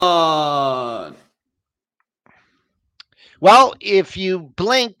Well, if you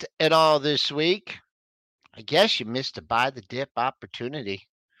blinked at all this week, I guess you missed a buy the dip opportunity.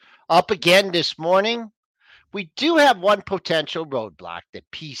 Up again this morning. We do have one potential roadblock, the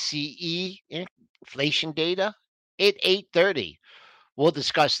PCE inflation data at 8:30. We'll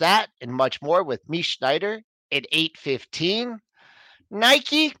discuss that and much more with Mish Schneider at 8:15.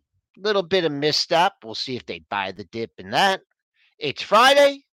 Nike, little bit of misstep. We'll see if they buy the dip in that. It's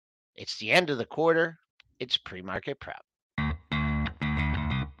Friday. It's the end of the quarter. It's pre-market prep.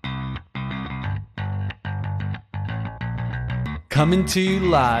 Coming to you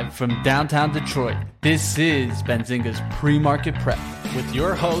live from downtown Detroit, this is Benzinga's Pre-Market Prep with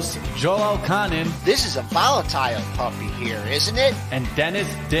your hosts, Joel Elkanin. This is a volatile puppy here, isn't it? And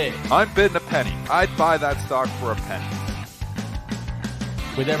Dennis Dick. I'm bidding a penny. I'd buy that stock for a penny.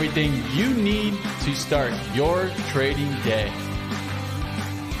 With everything you need to start your trading day.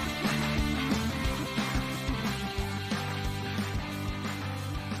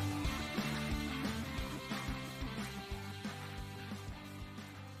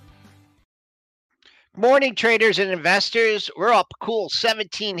 Morning traders and investors. We're up cool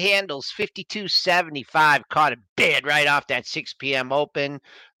 17 handles, 52.75. Caught a bid right off that 6 p.m. open.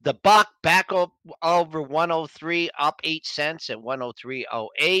 The buck back up over 103, up 8 cents at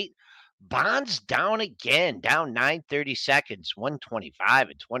 103.08. Bonds down again, down 9.30 seconds, 125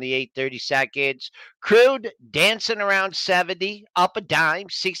 at 28.30 seconds. Crude dancing around 70, up a dime,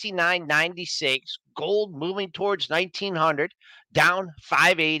 69.96. Gold moving towards 1900, down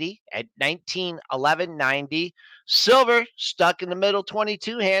 580 at 1911.90. Silver stuck in the middle,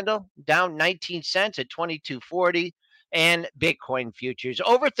 22 handle, down 19 cents at 22.40. And Bitcoin futures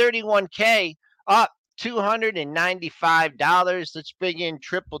over 31K, up $295. Let's bring in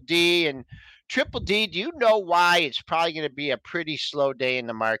Triple D. And Triple D, do you know why it's probably going to be a pretty slow day in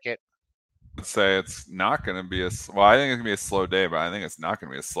the market? I'd say it's not going to be I think it's going to be a slow day, but I think it's not going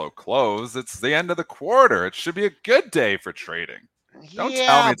to be a slow close. It's the end of the quarter. It should be a good day for trading. Don't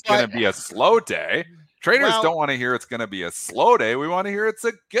tell me it's going to be a slow day. Traders don't want to hear it's going to be a slow day. We want to hear it's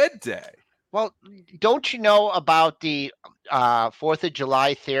a good day. Well, don't you know about the 4th of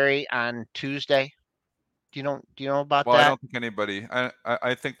July theory on Tuesday? Do you know about that? Well, I don't think anybody.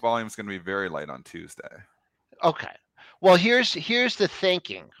 I think volume is going to be very light on Tuesday. Okay. Well, here's the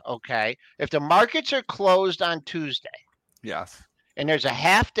thinking. Okay, if the markets are closed on Tuesday, yes, and there's a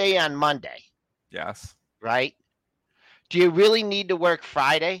half day on Monday, yes, right? Do you really need to work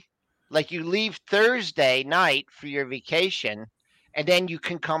Friday? Like you leave Thursday night for your vacation, and then you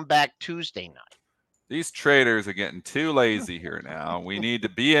can come back Tuesday night. These traders are getting too lazy here now. We need to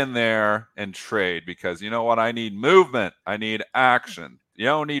be in there and trade because you know what? I need movement. I need action. You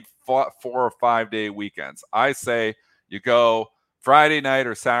don't need 4 or 5 day weekends. I say you go Friday night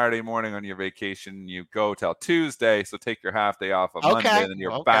or Saturday morning on your vacation. You go till Tuesday. So take your half day off on Monday, and then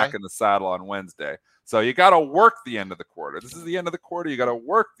you're back in the saddle on Wednesday. So you got to work the end of the quarter. This is the end of the quarter. You got to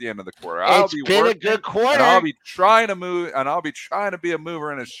work the end of the quarter. It's been a good quarter. And I'll be trying to move, and I'll be trying to be a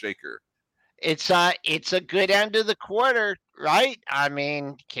mover and a shaker. It's a good end of the quarter, right? I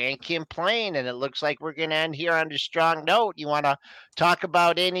mean, can't complain, and it looks like we're going to end here on a strong note. You want to talk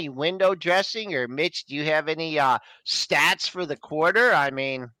about any window dressing, or Mitch, do you have any stats for the quarter? I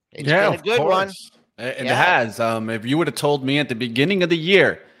mean, it's been a good one. It has. If you would have told me at the beginning of the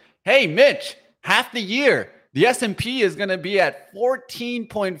year, hey, Mitch, half the year, the S&P is going to be at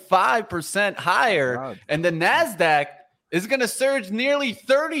 14.5% higher, and the NASDAQ is going to surge nearly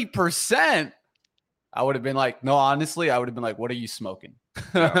 30%. I would have been like, no, honestly, I would have been like, what are you smoking?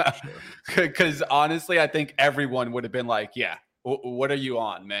 Because honestly, I think everyone would have been like, yeah, what are you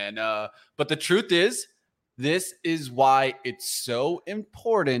on, man? But the truth is, this is why it's so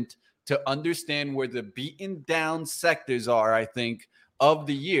important to understand where the beaten down sectors are, I think, of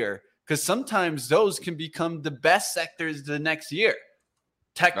the year. Because sometimes those can become the best sectors the next year.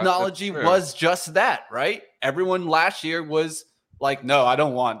 Technology was just that, right? Everyone last year was like, no, I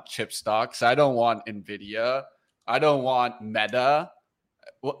don't want chip stocks. I don't want NVIDIA. I don't want Meta.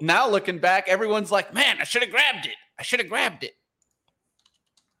 Well, now looking back, everyone's like, man, I should have grabbed it.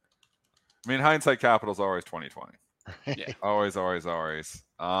 I mean, hindsight capital is always 2020. Yeah. Always. I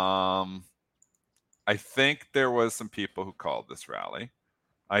think there was some people who called this rally.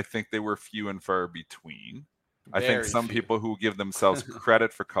 I think they were few and far between. I think some people who give themselves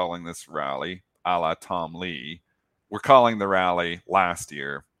credit for calling this rally, a la Tom Lee, were calling the rally last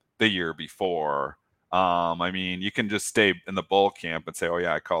year, the year before. I mean, you can just stay in the bull camp and say, oh,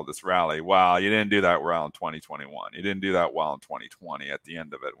 yeah, I called this rally. Wow, you didn't do that well in 2021. You didn't do that well in 2020 at the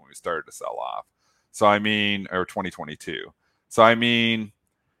end of it when we started to sell off. So, I mean, or 2022. So, I mean,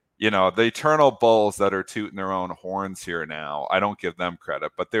 the eternal bulls that are tooting their own horns here now, I don't give them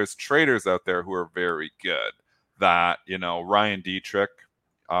credit, but there's traders out there who are very good that, Ryan Dietrich,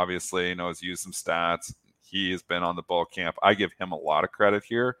 obviously, has used some stats. He has been on the bull camp. I give him a lot of credit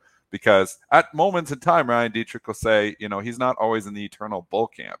here because at moments in time, Ryan Dietrich will say, he's not always in the eternal bull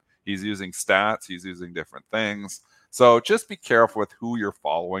camp. He's using stats. He's using different things. So just be careful with who you're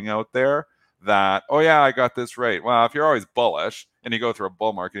following out there that, oh yeah, I got this right. Well, if you're always bullish and you go through a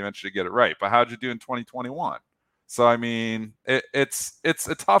bull market, you eventually get it right. But how'd you do in 2021? So, I mean, it's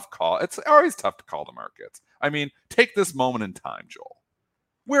a tough call. It's always tough to call the markets. I mean, take this moment in time, Joel.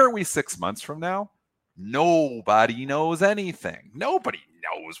 Where are we 6 months from now? Nobody knows anything. Nobody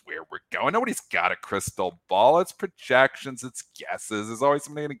knows where we're going. Nobody's got a crystal ball. It's projections. It's guesses. There's always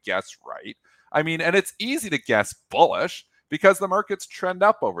somebody going to guess right. I mean, and it's easy to guess bullish because the markets trend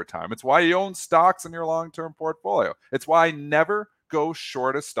up over time. It's why you own stocks in your long-term portfolio. It's why I never go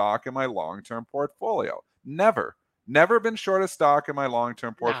short a stock in my long-term portfolio. Never been short a stock in my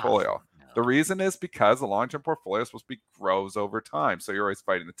long-term portfolio. No. The reason is because the long-term portfolio is supposed to be grows over time. So you're always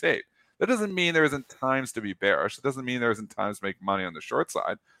fighting the tape. That doesn't mean there isn't times to be bearish. It doesn't mean there isn't times to make money on the short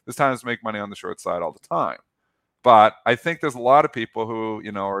side. There's times to make money on the short side all the time. But I think there's a lot of people who,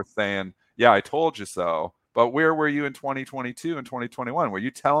 are saying, yeah, I told you so. But where were you in 2022 and 2021? Were you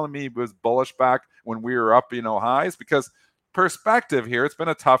telling me it was bullish back when we were up, highs? Because perspective here, it's been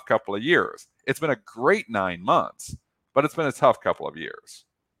a tough couple of years. It's been a great 9 months, but it's been a tough couple of years.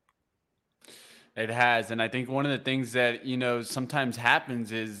 It has. And I think one of the things that, sometimes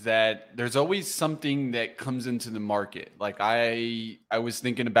happens is that there's always something that comes into the market. Like I was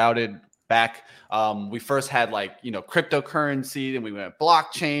thinking about it back. We first had cryptocurrency, then we went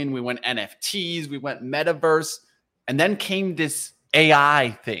blockchain, we went NFTs, we went metaverse, and then came this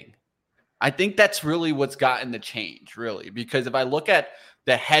AI thing. I think that's really what's gotten the change, really, because if I look at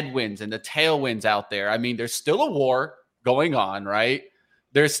the headwinds and the tailwinds out there, I mean, there's still a war going on, right?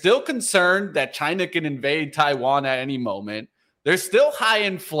 There's still concern that China can invade Taiwan at any moment. There's still high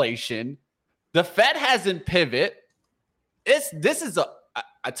inflation. The Fed hasn't pivoted.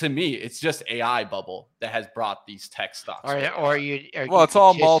 To me, it's just AI bubble that has brought these tech stocks. It's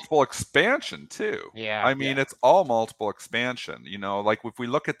all multiple expansion too. Yeah. I mean, it's all multiple expansion. Like if we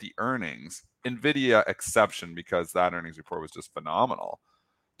look at the earnings, NVIDIA exception because that earnings report was just phenomenal.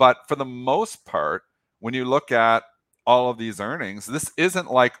 But for the most part, when you look at all of these earnings, this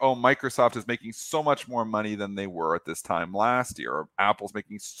isn't like, oh, Microsoft is making so much more money than they were at this time last year, or Apple's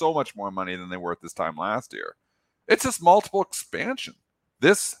making so much more money than they were at this time last year. It's just multiple expansion.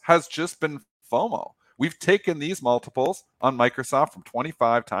 This has just been FOMO. We've taken these multiples on Microsoft from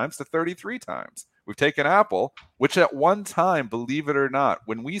 25 times to 33 times. We've taken Apple, which at one time, believe it or not,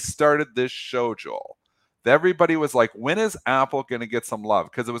 when we started this show, Joel, everybody was like, when is Apple going to get some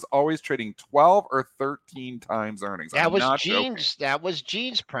love? Because it was always trading 12 or 13 times earnings. That was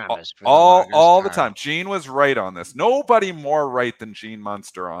Gene's premise. All the time. Gene was right on this. Nobody more right than Gene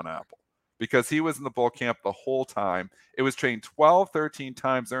Munster on Apple because he was in the bull camp the whole time. It was trading 12, 13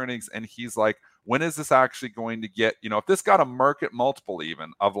 times earnings. And he's like, when is this actually going to get, if this got a market multiple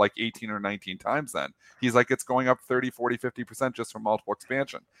even of like 18 or 19 times, then he's like, it's going up 30, 40, 50% just from multiple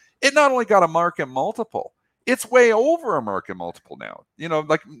expansion. It not only got a market multiple, it's way over a market multiple now,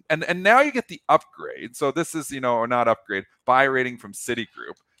 and now you get the upgrade. So this is, or not upgrade, buy rating from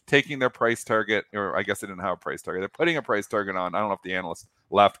Citigroup, taking their price target, or I guess they didn't have a price target. They're putting a price target on. I don't know if the analyst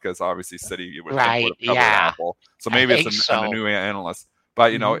left because obviously Citi would have covered Apple. So maybe it's a new analyst.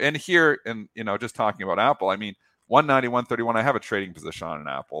 But, and here, and, just talking about Apple, I mean, 190, 131, I have a trading position on an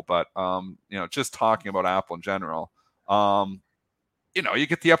Apple, but, just talking about Apple in general, you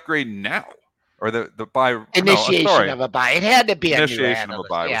get the upgrade now or the buy. Initiation of a buy. It had to be initiation a new of a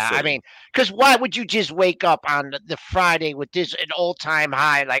buy. Yeah, I mean, because why would you just wake up on the Friday with an all-time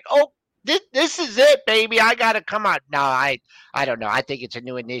high like, oh, this is it, baby. I got to come out. No, I don't know. I think it's a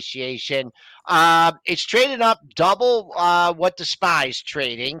new initiation. It's traded up double what the SPY's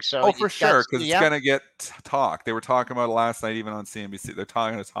trading. So for sure, because it's going to get talk. They were talking about it last night, even on CNBC. They're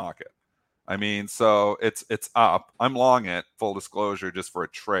talking to talk it. I mean, so it's up. I'm long it, full disclosure, just for a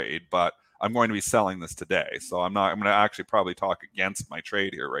trade, but I'm going to be selling this today. So I'm going to actually probably talk against my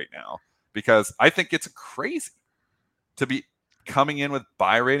trade here right now because I think it's crazy to be coming in with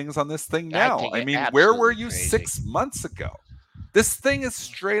buy ratings on this thing now. I mean, where were you crazy 6 months ago? This thing is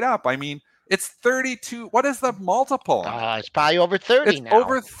straight up. I mean, it's 32. What is the multiple? It's probably over 30 it's now.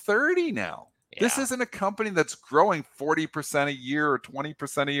 Over 30 now. Yeah. This isn't a company that's growing 40% a year or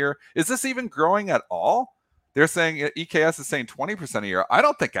 20% a year. Is this even growing at all? They're saying EKS is saying 20% a year. I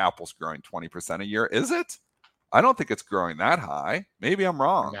don't think Apple's growing 20% a year. Is it? I don't think it's growing that high. Maybe I'm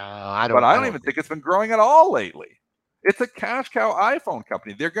wrong. No, I don't. But I don't even think it's been growing at all lately. It's a cash cow iPhone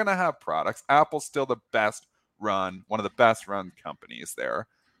company. They're going to have products. Apple's still the best run, one of the best run companies there.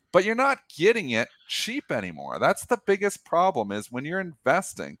 But you're not getting it cheap anymore. That's the biggest problem is when you're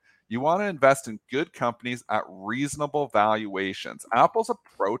investing, you want to invest in good companies at reasonable valuations. Apple's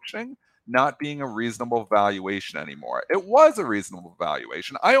approaching not being a reasonable valuation anymore. It was a reasonable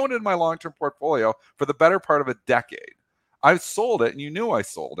valuation. I owned it in my long-term portfolio for the better part of a decade. I sold it, and you knew I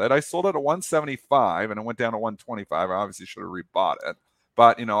sold it. I sold it at 175, and it went down to 125. I obviously should have rebought it,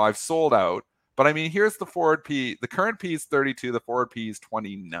 but I've sold out. But I mean, here's the forward P. The current P is 32. The forward P is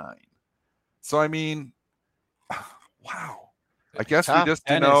 29. So I mean, wow. I guess we just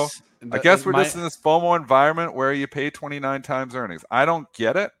I guess we're just in this FOMO environment where you pay 29 times earnings. I don't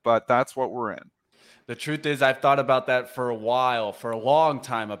get it, but that's what we're in. The truth is, I've thought about that for a while, for a long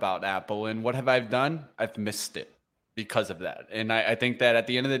time about Apple, and what have I done? I've missed it because of that. And I think that at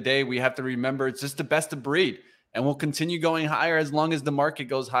the end of the day, we have to remember it's just the best of breed, and we'll continue going higher as long as the market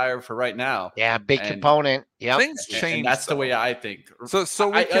goes higher for right now. Yeah, big component. Yeah, things change. And that's the way I think.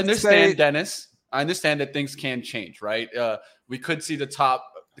 So I understand, Dennis. I understand that things can change, right? We could see the top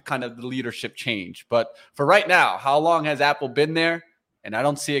kind of the leadership change, but for right now, how long has Apple been there? And I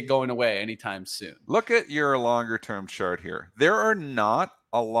don't see it going away anytime soon. Look at your longer term chart here. There are not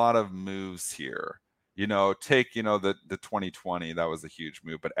a lot of moves here. Take, the 2020, that was a huge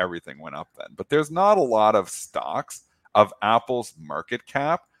move, but everything went up then. But there's not a lot of stocks of Apple's market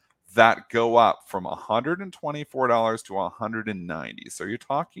cap that go up from $124 to $190. So you're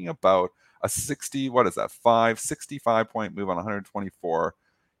talking about a 65 point move on 124.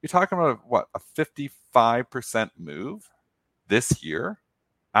 You're talking about what, a 55% move this year?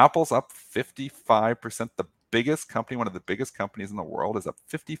 Apple's up 55%. The biggest company, one of the biggest companies in the world, is up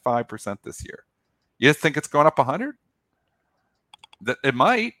 55% this year. You think it's going up 100? It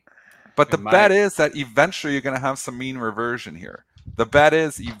might, but the bet is that eventually you're going to have some mean reversion here. The bet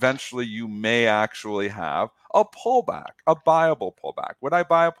is eventually you may actually have a pullback, a buyable pullback. Would I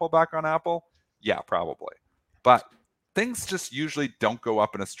buy a pullback on Apple? Yeah, probably. But things just usually don't go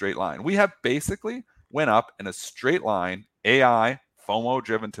up in a straight line. We have basically went up in a straight line, AI, FOMO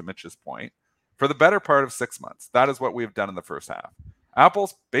driven to Mitch's point, for the better part of 6 months. That is what we've done in the first half.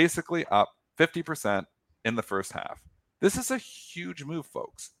 Apple's basically up 50% in the first half. This is a huge move,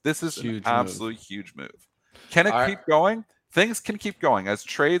 folks. This is an absolute huge move. Can it keep going? Things can keep going. As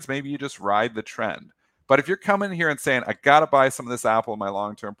trades, maybe you just ride the trend. But if you're coming here and saying, I got to buy some of this Apple in my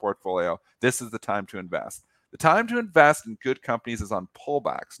long-term portfolio, this is the time to invest. The time to invest in good companies is on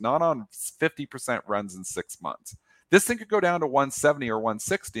pullbacks, not on 50% runs in 6 months. This thing could go down to 170 or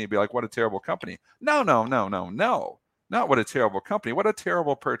 160 and be like, what a terrible company. No. Not what a terrible company. What a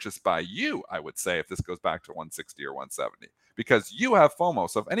terrible purchase by you, I would say, if this goes back to 160 or 170. Because you have FOMO.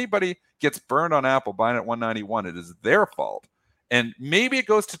 So if anybody gets burned on Apple buying at 191, it is their fault. And maybe it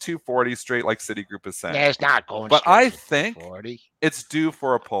goes to 240 straight like Citigroup is saying. Yeah, it's not going but straight I to think 240. It's due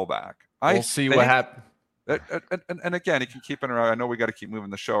for a pullback. We'll see what happens. And again, you can keep it around. I know we got to keep moving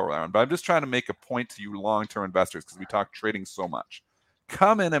the show around, but I'm just trying to make a point to you long-term investors because we talk trading so much.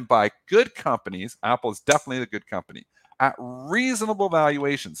 Come in and buy good companies. Apple is definitely the good company at reasonable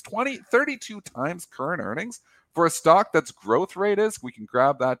valuations. 32 times current earnings for a stock that's growth rate is, we can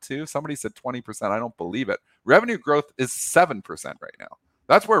grab that too. Somebody said 20%. I don't believe it. Revenue growth is 7% right now.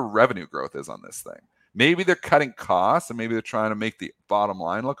 That's where revenue growth is on this thing. Maybe they're cutting costs and maybe they're trying to make the bottom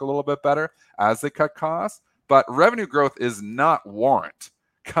line look a little bit better as they cut costs. But revenue growth is not warrant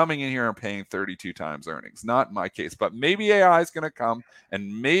coming in here and paying 32 times earnings. Not in my case. But maybe AI is going to come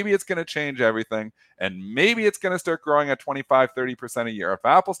and maybe it's going to change everything. And maybe it's going to start growing at 25, 30% a year. If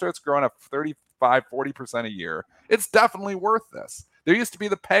Apple starts growing at 35, 40% a year, it's definitely worth this. There used to be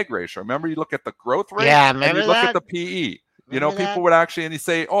the PEG ratio. Remember, you look at the growth rate and you look at the PE. People would actually, and you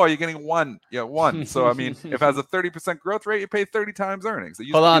say, oh, you're getting one. So, I mean, if it has a 30% growth rate, you pay 30 times earnings.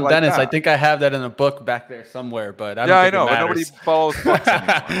 Hold on, Dennis. I think I have that in a book back there somewhere, but I don't think know, it matters. But nobody follows books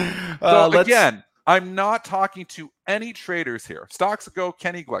anymore. So, again, I'm not talking to any traders here. Stocks go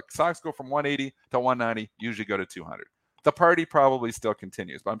Kenny Glick. Stocks go from 180 to 190, usually go to 200. The party probably still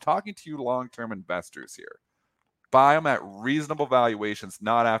continues, but I'm talking to you long-term investors here. Buy them at reasonable valuations,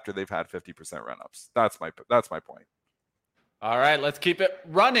 not after they've had 50% run-ups. That's my point. All right, let's keep it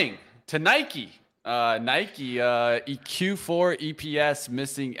running to Nike. Nike Q4 EPS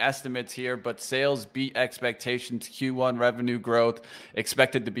missing estimates here, but sales beat expectations. Q1 revenue growth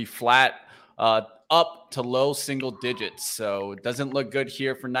expected to be flat, up to low single digits. So it doesn't look good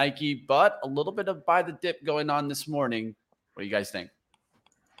here for Nike, but a little bit of buy the dip going on this morning. What do you guys think?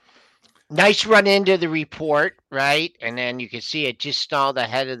 Nice run into the report, right? And then you can see it just stalled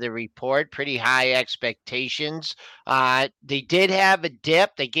ahead of the report. Pretty high expectations. They did have a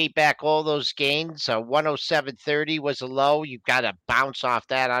dip. They gave back all those gains. 107.30 was a low. You've got to bounce off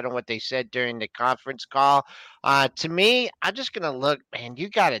that. I don't know what they said during the conference call. To me, I'm just going to look, man, you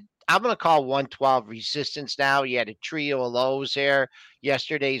got to. I'm going to call 112 resistance now. You had a trio of lows there.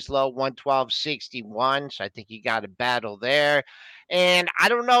 Yesterday's low, 112.61. So I think you got a battle there. And I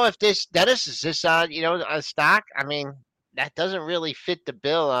don't know if this Dennis is this a stock. I mean, that doesn't really fit the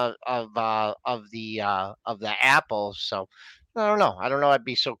bill of the Apple. So I don't know. I don't know. I'd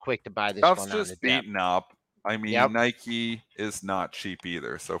be so quick to buy this Stuff's one on the just depth. beaten up. I mean, Yep. Nike is not cheap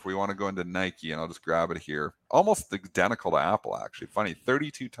either. So if we want to go into Nike, and I'll just grab it here, almost identical to Apple, actually. Funny,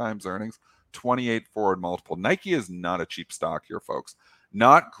 32 times earnings, 28 forward multiple. Nike is not a cheap stock here, folks.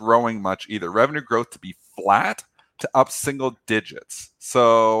 Not growing much either. Revenue growth to be flat to up single digits.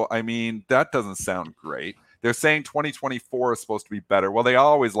 So, I mean, that doesn't sound great. They're saying 2024 is supposed to be better. Well, they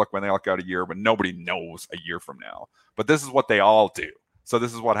always look when they look out a year, but nobody knows a year from now. But this is what they all do. So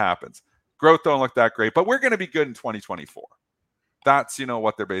this is what happens. Growth don't look that great, but we're going to be good in 2024. That's,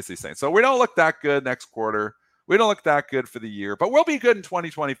 what they're basically saying. So we don't look that good next quarter. We don't look that good for the year, but we'll be good in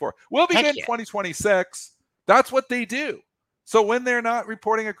 2024. We'll be good in 2026. That's what they do. So when they're not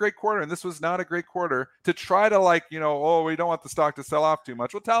reporting a great quarter, and this was not a great quarter, to try to we don't want the stock to sell off too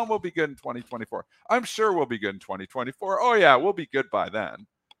much. We'll tell them we'll be good in 2024. I'm sure we'll be good in 2024. Oh yeah, we'll be good by then.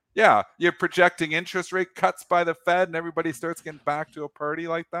 Yeah, you're projecting interest rate cuts by the Fed and everybody starts getting back to a party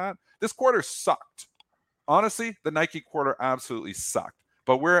like that. This quarter sucked. Honestly, the Nike quarter absolutely sucked.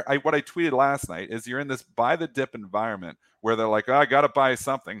 But what I tweeted last night is you're in this buy the dip environment where they're like, I got to buy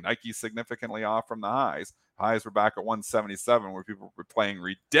something. Nike's significantly off from the highs. Highs were back at 177 where people were playing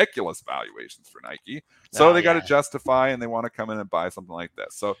ridiculous valuations for Nike. So they got to justify and they want to come in and buy something like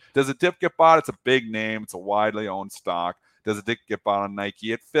this. So does a dip get bought? It's a big name. It's a widely owned stock. Does a dip get bought on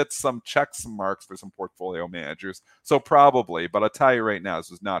Nike? It fits some checks and marks for some portfolio managers. So probably, but I'll tell you right now,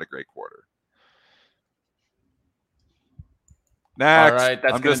 this was not a great quarter. Next. All right,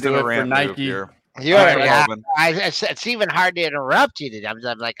 that's going to do it for Nike. Here. It's even hard to interrupt you. I'm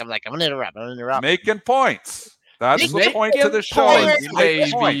going to interrupt. Making points. That's the point to the show.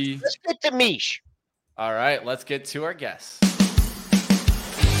 Baby. Let's get to Mish. All right, let's get to our guests.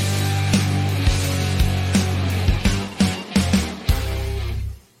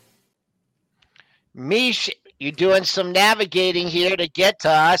 Mish, you're doing some navigating here to get to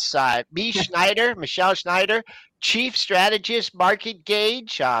us. Michelle Schneider, Chief Strategist, Market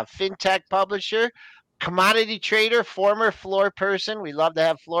Gauge, FinTech Publisher, commodity trader, former floor person. We love to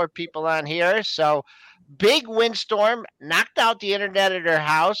have floor people on here. So, big windstorm knocked out the internet at her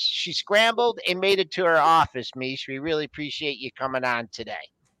house. She scrambled and made it to her office, Mish. We really appreciate you coming on today.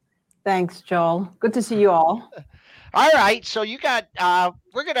 Thanks, Joel. Good to see you all. All right. So, you got,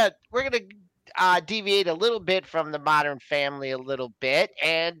 we're going to deviate a little bit from the Modern Family a little bit,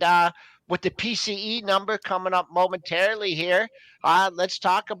 and with the PCE number coming up momentarily here, let's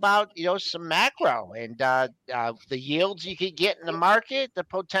talk about some macro and the yields you could get in the market, the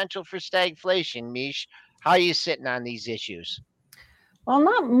potential for stagflation. Mish, how are you sitting on these issues? Well,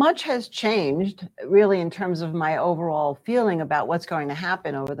 not much has changed really in terms of my overall feeling about what's going to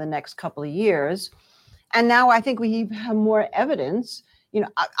happen over the next couple of years, and now I think we have more evidence.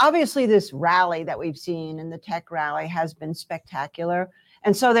 Obviously this rally that we've seen in the tech rally has been spectacular.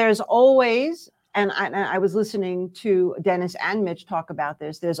 And so there's always, and I was listening to Dennis and Mitch talk about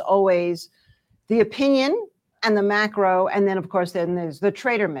this, there's always the opinion and the macro. And then of course, then there's the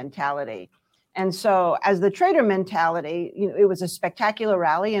trader mentality. And so as the trader mentality, it was a spectacular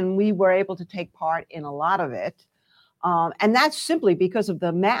rally and we were able to take part in a lot of it. And that's simply because of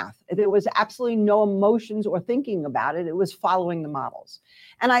the math. There was absolutely no emotions or thinking about it. It was following the models.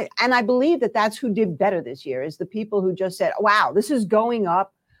 And I believe that that's who did better this year is the people who just said, wow, this is going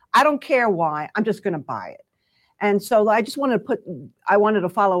up. I don't care why. I'm just going to buy it. And so I wanted to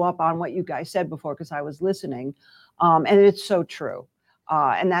follow up on what you guys said before because I was listening. And it's so true.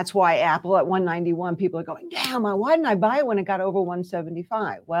 And that's why Apple at 191, people are going, damn, why didn't I buy it when it got over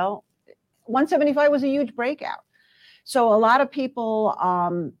 175? Well, 175 was a huge breakout. So a lot of people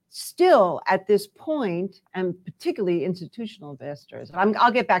still at this point, and particularly institutional investors, and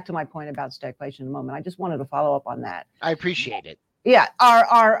I'll get back to my point about stagflation in a moment. I just wanted to follow up on that. I appreciate it. Yeah,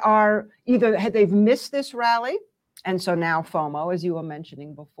 are either they've missed this rally, and so now FOMO, as you were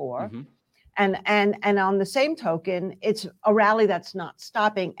mentioning before, and on the same token, it's a rally that's not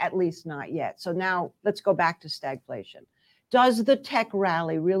stopping, at least not yet. So now let's go back to stagflation. Does the tech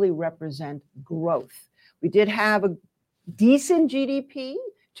rally really represent growth? We did have a decent GDP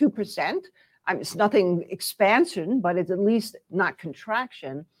 2%. It's nothing expansion, but it's at least not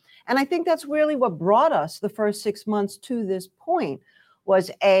contraction. And I think that's really what brought us the first 6 months to this point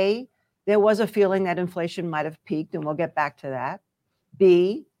was A, there was a feeling that inflation might have peaked, and we'll get back to that.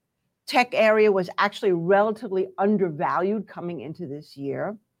 B, tech area was actually relatively undervalued coming into this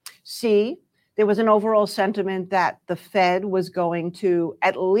year. C, there was an overall sentiment that the Fed was going to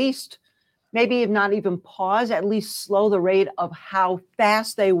at least, maybe if not even pause, at least slow the rate of how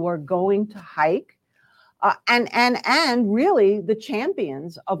fast they were going to hike. And really the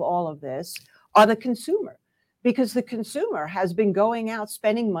champions of all of this are the consumer, because the consumer has been going out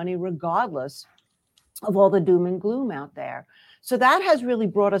spending money regardless of all the doom and gloom out there. So that has really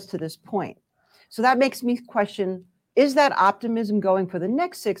brought us to this point. So that makes me question, is that optimism going for the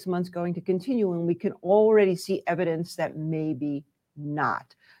next 6 months going to continue? And we can already see evidence that maybe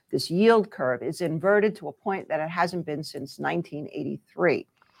not. This yield curve is inverted to a point that it hasn't been since 1983.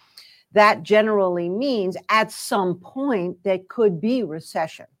 That generally means at some point there could be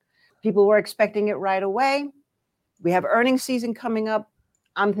recession. People were expecting it right away. We have earnings season coming up.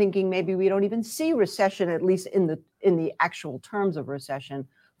 I'm thinking maybe we don't even see recession, at least in the actual terms of recession,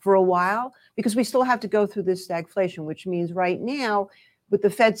 for a while, because we still have to go through this stagflation, which means right now, with the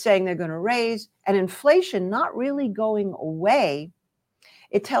Fed saying they're going to raise and inflation not really going away,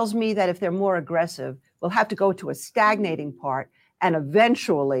 it tells me that if they're more aggressive, we'll have to go to a stagnating part, and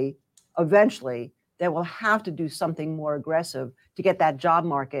eventually, they will have to do something more aggressive to get that job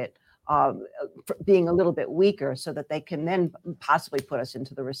market being a little bit weaker so that they can then possibly put us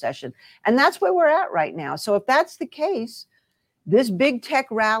into the recession. And that's where we're at right now. So if that's the case, this big tech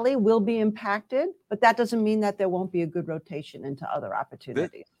rally will be impacted, but that doesn't mean that there won't be a good rotation into other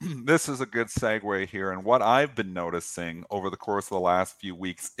opportunities. This is a good segue here. And what I've been noticing over the course of the last few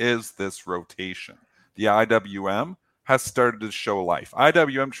weeks is this rotation. The IWM has started to show life.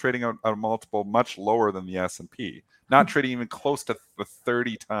 IWM trading at a multiple much lower than the S&P, not trading even close to the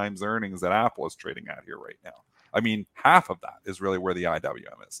 30 times earnings that Apple is trading at here right now. I mean, half of that is really where the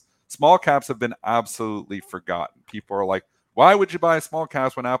IWM is. Small caps have been absolutely forgotten. People are like, why would you buy small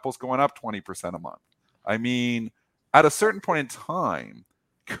caps when Apple's going up 20% a month? I mean, at a certain point in time,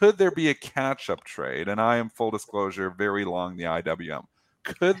 could there be a catch-up trade? And I am, full disclosure, very long the IWM.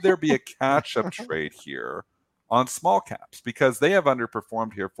 Could there be a catch-up trade here on small caps? Because they have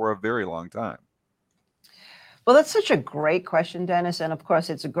underperformed here for a very long time. Well, that's such a great question, Dennis. And of course,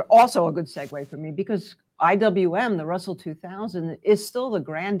 it's also a good segue for me, because IWM, the Russell 2000, is still the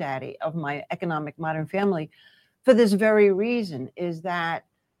granddaddy of my economic modern family for this very reason, is that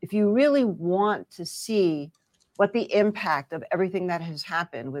if you really want to see what the impact of everything that has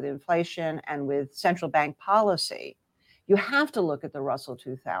happened with inflation and with central bank policy, you have to look at the Russell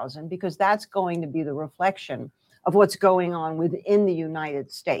 2000, because that's going to be the reflection of what's going on within the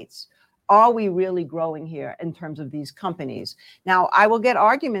United States. Are we really growing here in terms of these companies? Now, I will get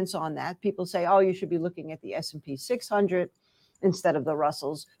arguments on that. People say, oh, you should be looking at the S&P 600 instead of the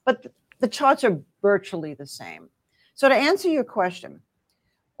Russells, but the charts are virtually the same. So to answer your question,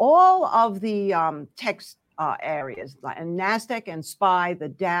 all of the tech areas, and NASDAQ and SPY, the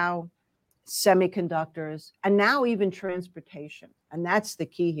Dow, semiconductors, and now even transportation, and that's the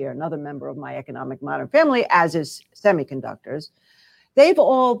key here, another member of my economic modern family, as is semiconductors, they've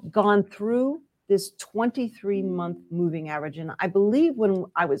all gone through this 23-month moving average. And I believe when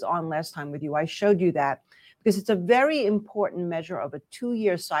I was on last time with you, I showed you that, because it's a very important measure of a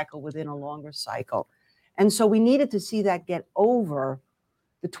 2-year cycle within a longer cycle. And so we needed to see that get over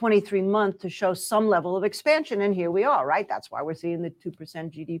the 23-month to show some level of expansion. And here we are, right? That's why we're seeing the 2%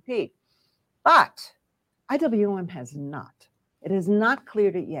 GDP. But IWM has not. It has not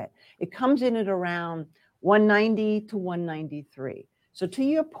cleared it yet. It comes in at around 190 to 193. So to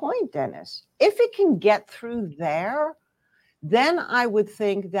your point, Dennis, if it can get through there, then I would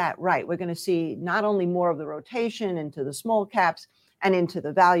think that, right, we're going to see not only more of the rotation into the small caps and into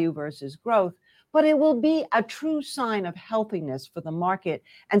the value versus growth, but it will be a true sign of healthiness for the market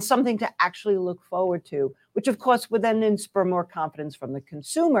and something to actually look forward to, which of course would then spur more confidence from the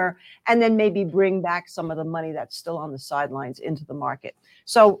consumer and then maybe bring back some of the money that's still on the sidelines into the market.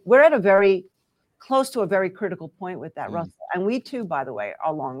 So we're at a very close to a very critical point with that Russell. And we too, by the way,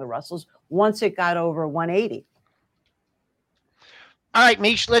 are along the Russells once it got over 180. All right,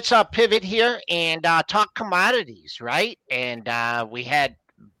 Mish, let's pivot here and talk commodities, right? And we had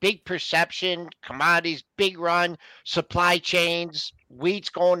big perception, commodities, big run, supply chains, wheat's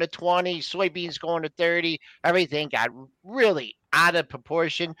going to 20, soybeans going to 30, everything got really out of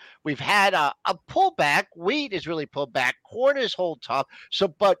proportion. We've had a pullback. Wheat is really pulled back. Corn is hold tough. So,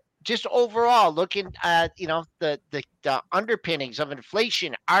 but just overall looking at the underpinnings of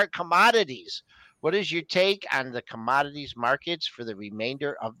inflation, our commodities. What is your take on the commodities markets for the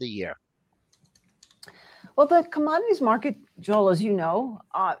remainder of the year? Well, the commodities market, Joel, as you know,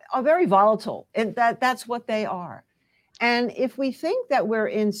 are very volatile, and that's what they are. And if we think that we're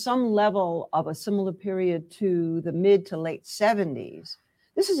in some level of a similar period to the mid to late 70s,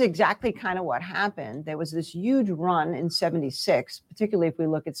 this is exactly kind of what happened. There was this huge run in 76, particularly if we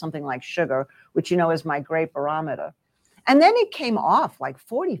look at something like sugar, which is my great barometer. And then it came off like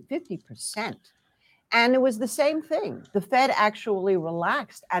 40, 50%. And it was the same thing. The Fed actually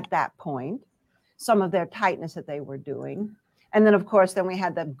relaxed at that point some of their tightness that they were doing. And then, of course, then we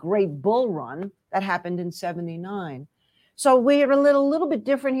had that great bull run that happened in 79. So we're a little bit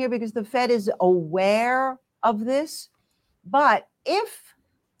different here because the Fed is aware of this. But if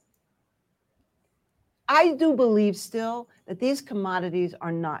I do believe still that these commodities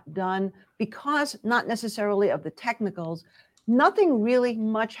are not done because not necessarily of the technicals, nothing really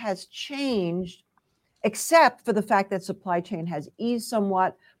much has changed except for the fact that supply chain has eased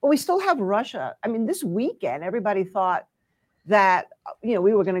somewhat, but we still have Russia. I mean, this weekend, everybody thought that, we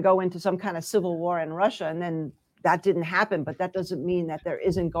were going to go into some kind of civil war in Russia, and then that didn't happen, but that doesn't mean that there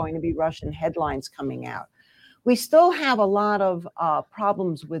isn't going to be Russian headlines coming out. We still have a lot of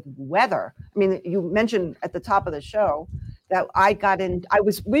problems with weather. I mean, you mentioned at the top of the show that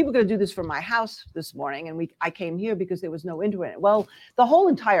we were going to do this from my house this morning, and I came here because there was no internet. Well, the whole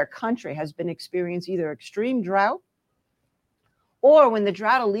entire country has been experiencing either extreme drought, or when the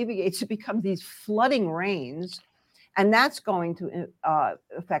drought alleviates, it becomes these flooding rains, and that's going to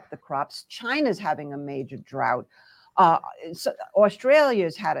affect the crops. China's having a major drought. So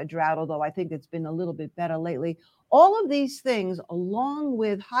Australia's had a drought, although I think it's been a little bit better lately. All of these things, along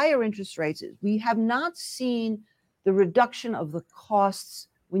with higher interest rates, we have not seen the reduction of the costs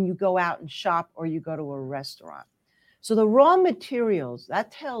when you go out and shop or you go to a restaurant. So the raw materials,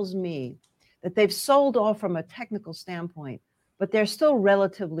 that tells me that they've sold off from a technical standpoint, but they're still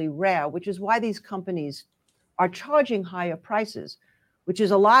relatively rare, which is why these companies are charging higher prices, which is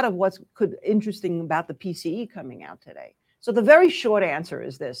a lot of what's interesting about the PCE coming out today. So the very short answer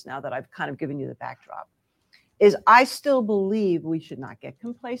is this, now that I've kind of given you the backdrop, is I still believe we should not get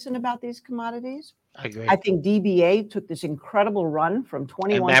complacent about these commodities. I agree. I think DBA took this incredible run from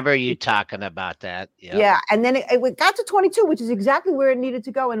 21. I remember you talking about that. Yep. Yeah, and then it got to 22, which is exactly where it needed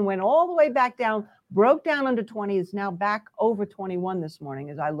to go, and went all the way back down, broke down under 20. It's now back over 21 this morning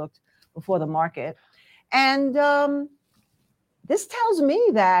as I looked before the market. And this tells me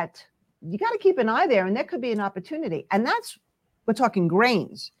that you got to keep an eye there, and there could be an opportunity. And we're talking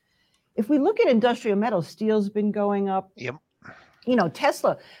grains. If we look at industrial metals, steel's been going up. Yep.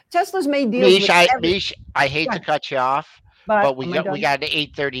 Tesla's made deals. Mish, I hate to cut you off, but we got an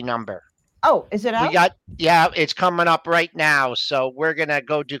 8:30 number. Oh, is it out? It's coming up right now. So we're gonna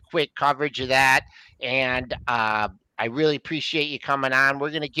go do quick coverage of that, and I really appreciate you coming on. We're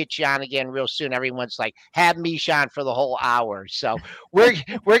gonna get you on again real soon. Everyone's like, have Mish on for the whole hour. So we're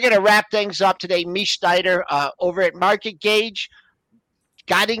gonna wrap things up today. Mish Steiner over at Market Gauge,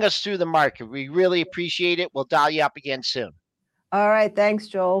 guiding us through the market. We really appreciate it. We'll dial you up again soon. All right. Thanks,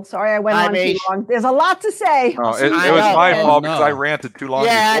 Joel. Sorry I went on too long. There's a lot to say. It was my fault because I ranted too long.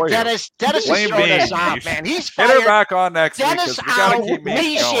 Yeah, Dennis is throwing us off, man. He's fired. Get her back on next week. Dennis We gotta keep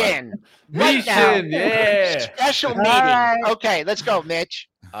Mish going. Mishin, yeah. Special meeting. Right. Okay, let's go, Mitch.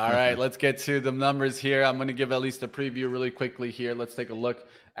 All right, let's get to the numbers here. I'm going to give at least a preview really quickly here. Let's take a look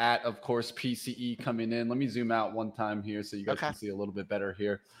at, of course, PCE coming in. Let me zoom out one time here so you guys can see a little bit better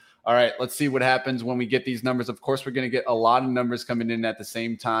here. All right, let's see what happens when we get these numbers. Of course, we're going to get a lot of numbers coming in at the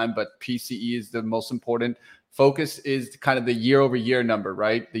same time, but PCE is the most important. Focus is kind of the year-over-year number,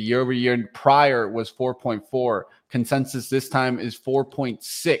 right? The year-over-year prior was 4.4. Consensus this time is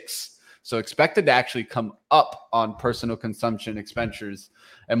 4.6. So expected to actually come up on personal consumption expenditures.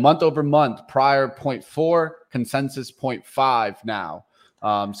 And month over month, prior 0.4, consensus 0.5 now.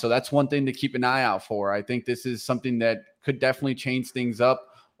 So that's one thing to keep an eye out for. I think this is something that could definitely change things up.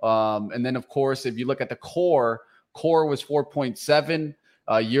 And then, of course, if you look at the core was 4.7.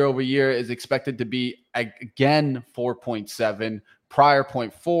 Year over year is expected to be, again, 4.7. Prior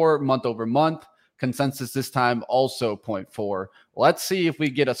 0.4, month over month. Consensus this time also 0.4. Let's see if we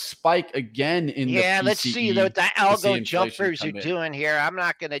get a spike again in the PCE. Let's see what the algo jumpers are doing here. I'm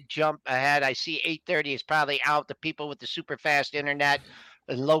not going to jump ahead. I see 8:30 is probably out. The people with the super fast internet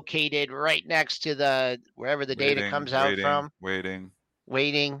located right next to wherever the data comes out from. Waiting.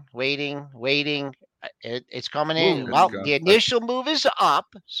 It's coming in. Well, the initial move is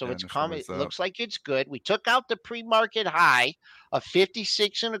up, so it's coming. It looks like it's good. We took out the pre-market high of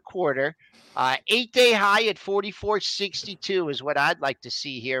 56 and a quarter. 8-day high at 44.62 is what I'd like to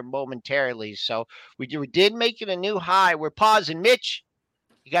see here momentarily. So we did make it a new high. We're pausing. Mitch,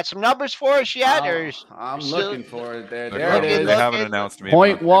 you got some numbers for us yet? Or I'm looking for it. There it is. They haven't announced me.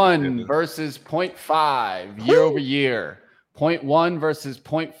 0.1 versus 0.5 year over year. 0.1 versus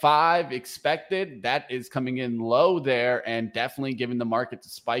 0.5 expected. That is coming in low there and definitely giving the market to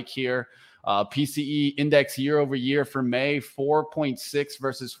spike here. PCE index year over year for May, 4.6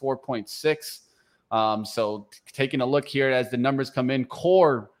 versus 4.6. So taking a look here as the numbers come in,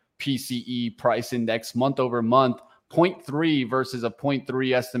 core PCE price index month over month, 0.3 versus a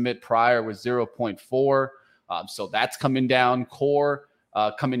 0.3 estimate prior was 0.4. So that's coming down. Core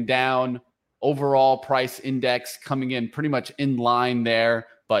coming down. Overall price index coming in pretty much in line there.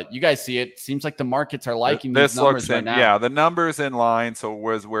 But you guys see it. Seems like the markets are liking these numbers right now. Yeah, the numbers in line. So it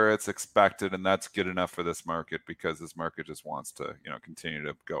was where it's expected, and that's good enough for this market because this market just wants to, continue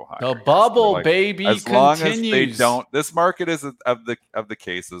to go higher. The bubble, baby, as long as they don't. This market is of the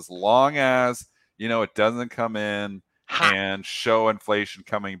case. As long as it doesn't come in and show inflation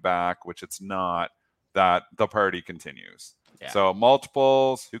coming back, which it's not, that the party continues. Yeah. So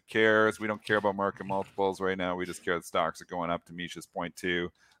multiples, who cares? We don't care about market multiples right now. We just care that stocks are going up, to Misha's point too.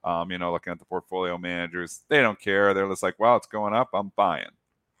 Looking at the portfolio managers, they don't care. They're just like, well, it's going up, I'm buying.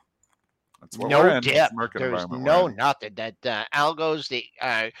 That's what we're in. Dip. There's no nothing. That algos, the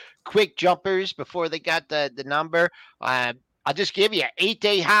quick jumpers before they got the number. I'll just give you an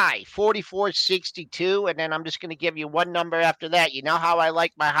 8-day high, 44.62, and then I'm just going to give you one number after that. You know how I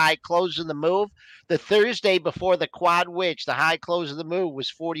like my high close of the move? The Thursday before the quad witch, the high close of the move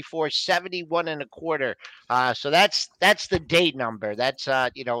was 44.71 and a quarter. So that's the day number. That's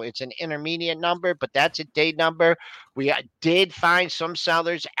it's an intermediate number, but that's a day number. We did find some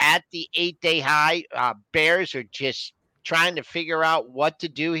sellers at the 8-day high. Bears are just trying to figure out what to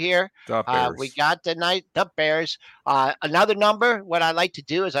do here. We got the Bears. Another number, what I like to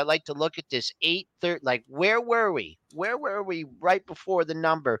do is I like to look at this 8:30, like where were we? Where were we right before the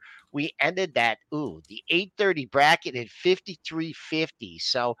number? We ended that, the 8:30 bracket at 53.50.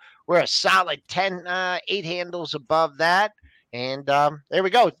 So we're a solid 8 handles above that. And there we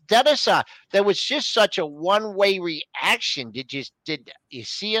go. Dennis, there was just such a one-way reaction. Did you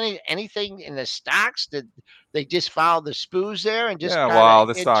see anything in the stocks? Did they just follow the spoos there and just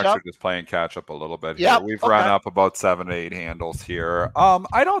the stocks are just playing catch up a little bit here. We've run up about 7 to 8 handles here.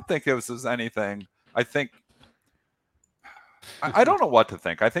 I don't think it was anything. I think I don't know what to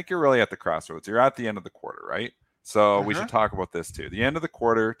think. I think you're really at the crossroads. You're at the end of the quarter, right? So we should talk about this too. The end of the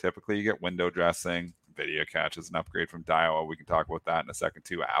quarter, typically you get window dressing. Nvidia catches an upgrade from Daiwa. We can talk about that in a second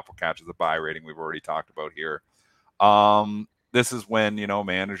too. Apple catches a buy rating. We've already talked about here. This is when,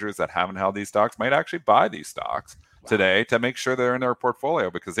 managers that haven't held these stocks might actually buy these stocks today to make sure they're in their portfolio,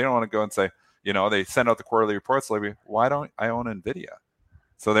 because they don't want to go and say, they send out the quarterly reports. Like, why don't I own Nvidia?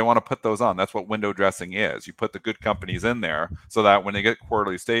 So they want to put those on. That's what window dressing is. You put the good companies in there so that when they get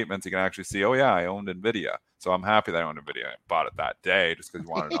quarterly statements, you can actually see, oh yeah, I owned Nvidia. So I'm happy that I owned Nvidia. I bought it that day just because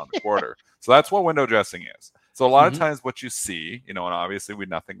you wanted it on the quarter. So that's what window dressing is. So a lot of times what you see, and obviously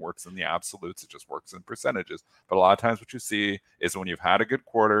nothing works in the absolutes, it just works in percentages. But a lot of times what you see is when you've had a good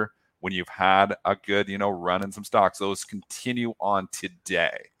quarter, when you've had a good, run in some stocks, those continue on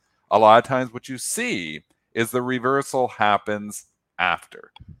today. A lot of times what you see is the reversal happens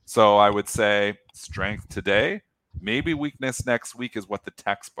after. So I would say strength today, maybe weakness next week is what the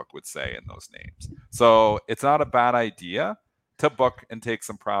textbook would say in those names. So it's not a bad idea to book and take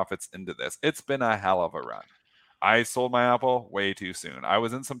some profits into this. It's been a hell of a run. I sold my Apple way too soon. I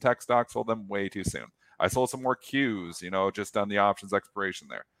was in some tech stocks, sold them way too soon. I sold some more Qs, just on the options expiration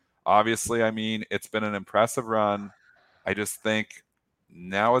there. Obviously, it's been an impressive run. I just think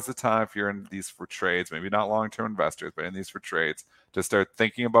now is the time, if you're in these for trades, maybe not long-term investors, but in these for trades, to start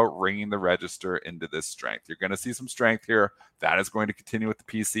thinking about ringing the register into this strength. You're going to see some strength here. That is going to continue with the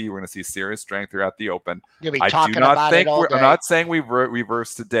PC. We're going to see serious strength here at the open. I'm not saying we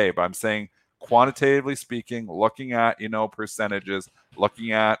reverse today, but I'm saying quantitatively speaking, looking at, percentages,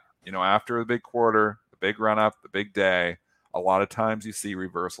 looking at, after the big quarter, the big run up, the big day, a lot of times you see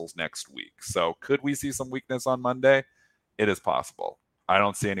reversals next week. So could we see some weakness on Monday? It is possible. I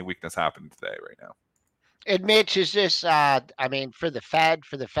don't see any weakness happening today right now. And Mitch, is this, for the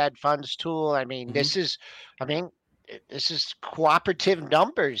Fed funds tool, this is cooperative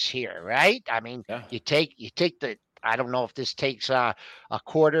numbers here, right? You take the, I don't know if this takes a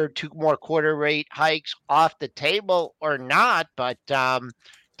quarter, 2 more quarter rate hikes off the table or not, but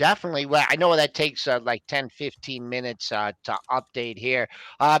definitely. Well, I know that takes like 10, 15 minutes to update here.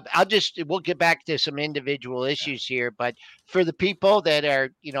 We'll get back to some individual issues here, but for the people that are,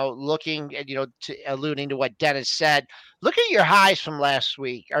 looking at, alluding to what Dennis said, look at your highs from last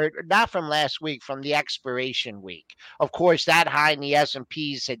week, or not from last week, from the expiration week. Of course, that high in the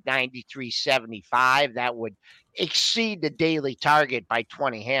S&P is at 93.75. That would exceed the daily target by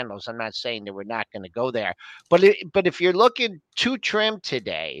 20 handles. I'm not saying that we're not going to go there, but if you're looking to trim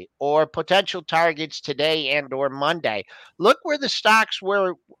today or potential targets today and or Monday, look where the stocks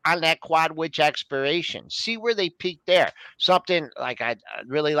were on that quad witch expiration. See where they peaked there. Something like I'd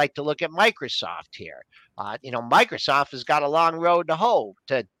really like to look at Microsoft here. Microsoft has got a long road to hoe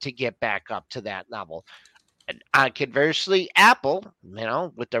to get back up to that level. Conversely, Apple,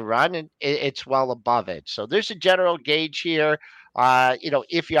 with the run, it's well above it. So there's a general gauge here.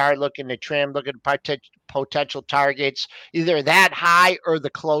 If you are looking to trim, look at potential targets, either that high or the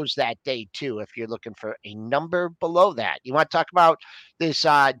close that day too. If you're looking for a number below that, you want to talk about this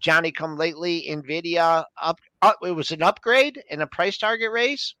Johnny come lately NVIDIA up. It was an upgrade and a price target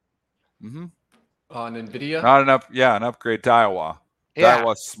raise. Mm-hmm. On NVIDIA, not enough. Yeah, an upgrade to Iowa. Yeah.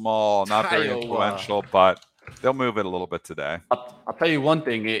 Iowa's small, not very influential, but they'll move it a little bit today. I'll tell you one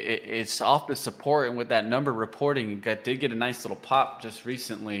thing. It's off the support, and with that number reporting, did get a nice little pop just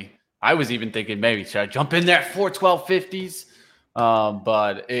recently. I was even thinking maybe should I jump in there at 412.50s?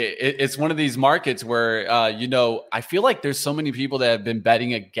 But it's one of these markets where I feel like there's so many people that have been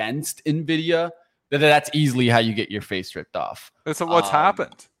betting against NVIDIA that's easily how you get your face ripped off. So what's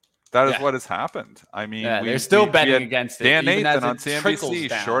happened? That is what has happened. I mean, they're still betting against it. Dan Nathan on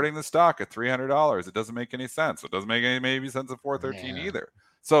CNBC shorting the stock at $300. It doesn't make any sense. It doesn't make any sense at 413 either.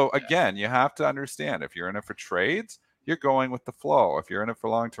 So again, you have to understand, if you're in it for trades, you're going with the flow. If you're in it for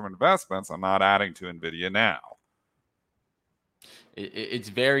long-term investments, I'm not adding to NVIDIA now. It's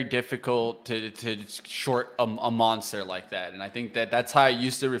very difficult to short a monster like that. And I think that's how I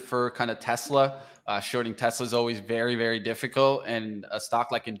used to refer kind of Tesla. Shorting Tesla is always very, very difficult, and a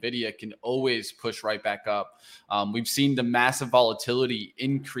stock like NVIDIA can always push right back up. We've seen the massive volatility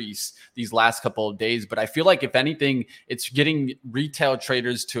increase these last couple of days, but I feel like if anything, it's getting retail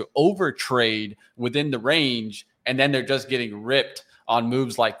traders to overtrade within the range, and then they're just getting ripped on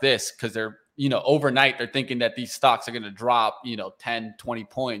moves like this because they're, overnight they're thinking that these stocks are going to drop, 10, 20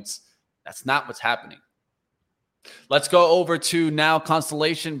 points. That's not what's happening. Let's go over to now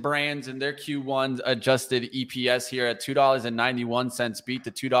Constellation Brands and their Q1 adjusted EPS here at $2.91 beat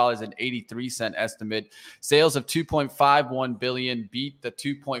the $2.83 estimate. Sales of $2.51 billion beat the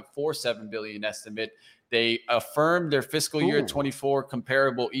 $2.47 billion estimate. They affirmed their fiscal year 24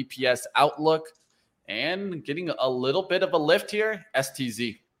 comparable EPS outlook, and getting a little bit of a lift here,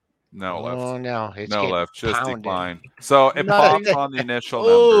 STZ. No lift. Oh, no. It's no lift. Just pounded. decline. So it popped on the initial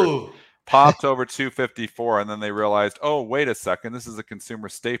number. Popped over 254, and then they realized, oh, wait a second, this is a consumer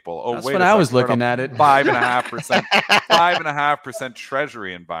staple. Oh, that's wait when a I second, was looking at it. 5.5%, 5.5%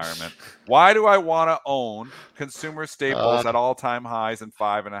 treasury environment. Why do I want to own consumer staples at all-time highs and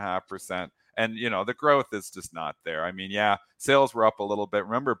 5.5%? And the growth is just not there. I mean, yeah, sales were up a little bit.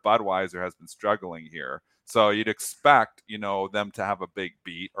 Remember, Budweiser has been struggling here. So you'd expect, them to have a big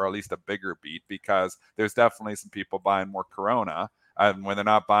beat, or at least a bigger beat, because there's definitely some people buying more Corona and when they're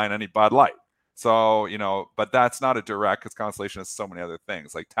not buying any Bud Light. So, but that's not a direct, because Constellation has so many other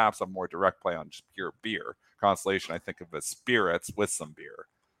things. Like Tap's a more direct play on just pure beer. Constellation, I think of as spirits with some beer.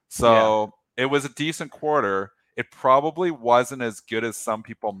 So It was a decent quarter. It probably wasn't as good as some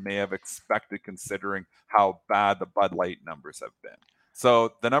people may have expected, considering how bad the Bud Light numbers have been.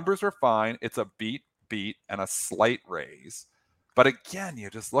 So the numbers were fine. It's a beat, and a slight raise. But again, you're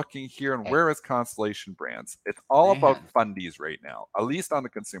just looking here, and where is Constellation Brands? It's all about fundies right now, at least on the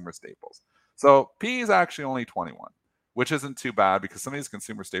consumer staples. So P is actually only 21, which isn't too bad, because some of these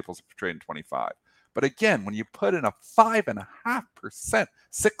consumer staples are trading 25. But again, when you put in a 5.5%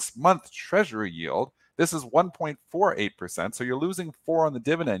 6-month treasury yield, this is 1.48%. So you're losing 4 on the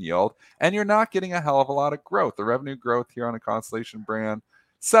dividend yield, and you're not getting a hell of a lot of growth. The revenue growth here on a Constellation brand,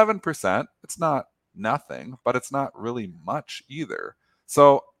 7%. It's not nothing, but it's not really much either.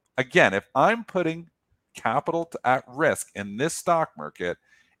 So again, if I'm putting capital at risk in this stock market,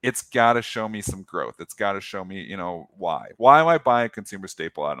 it's got to show me some growth. It's got to show me, why. Why am I buying a consumer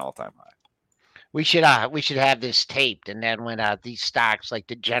staple at an all-time high? We should have this taped, and then when these stocks like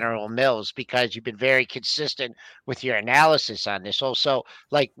the General Mills, because you've been very consistent with your analysis on this. Also,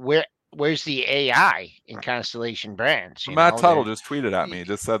 like where's the AI in Constellation Brands? Matt Tuttle just tweeted at me,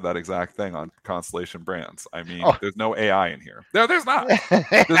 just said that exact thing on Constellation Brands. I mean, there's no AI in here. There's not.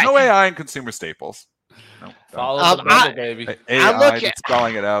 There's no AI in consumer staples. No, Follow the bubble, baby. AI, just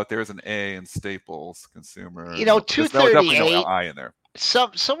spelling it out. There's an A in Staples Consumer. There's definitely no I in there.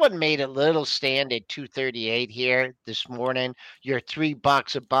 Someone made a little stand at 238 here this morning. You're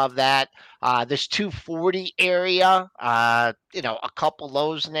 $3 above that. This 240 area, a couple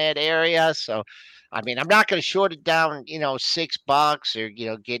lows in that area. So, I mean, I'm not going to short it down, $6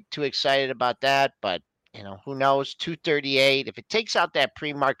 or get too excited about that. But who knows? 238. If it takes out that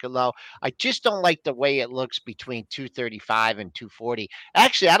pre-market low, I just don't like the way it looks between 235 and 240.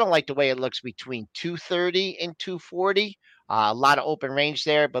 Actually, I don't like the way it looks between 230 and 240. A lot of open range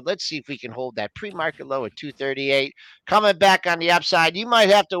there, but let's see if we can hold that pre-market low at 238. Coming back on the upside, you might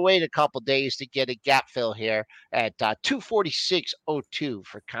have to wait a couple days to get a gap fill here at 246.02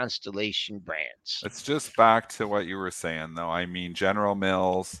 for Constellation Brands. It's just back to what you were saying, though. I mean, General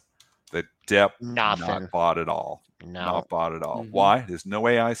Mills, the dip, not bought at all. No. Not bought at all. Mm-hmm. Why? There's no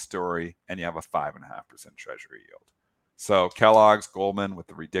AI story, and you have a 5.5% Treasury yield. So Kellogg's, Goldman, with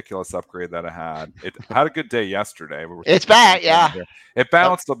the ridiculous upgrade that it had a good day yesterday. It's back, yeah. It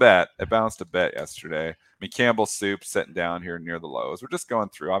bounced a bit. It bounced a bit yesterday. I mean, Campbell's Soup sitting down here near the lows. We're just going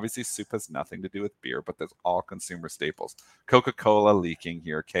through. Obviously, soup has nothing to do with beer, but there's all consumer staples. Coca-Cola leaking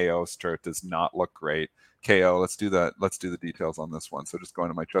here. KO does not look great. KO, let's do the details on this one. So just going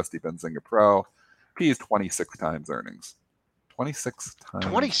to my trusty Benzinga Pro. P is 26 times earnings. 26 times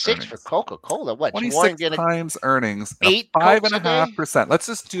 26 earnings. For Coca-Cola. What? 26 times earnings. 5.5%. Let's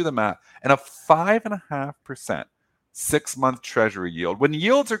just do the math. And a 5.5% 6-month Treasury yield. When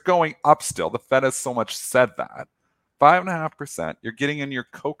yields are going up still, the Fed has so much said that. 5.5%. You're getting in your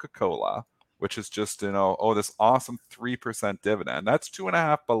Coca-Cola, which is just, this awesome 3% dividend. That's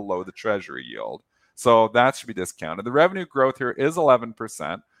 2.5 below the Treasury yield. So that should be discounted. The revenue growth here is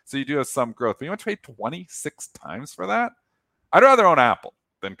 11%. So you do have some growth. But you want to pay 26 times for that? I'd rather own Apple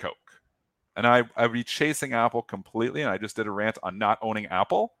than Coke. And I'd be chasing Apple completely. And I just did a rant on not owning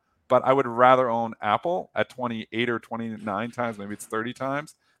Apple. But I would rather own Apple at 28 or 29 times, maybe it's 30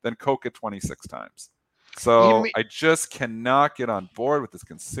 times, than Coke at 26 times. So I just cannot get on board with this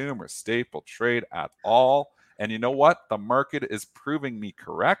consumer staple trade at all. And you know what? The market is proving me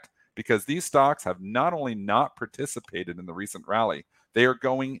correct because these stocks have not only not participated in the recent rally, they are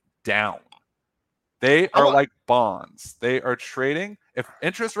going down. They are like bonds. They are trading. If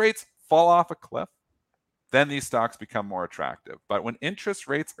interest rates fall off a cliff, then these stocks become more attractive. But when interest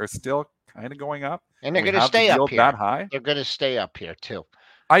rates are still kind of going up, and they're going to stay up here that high, they're going to stay up here too.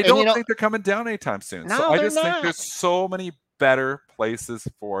 I don't think they're coming down anytime soon. No, so I just think there's so many better places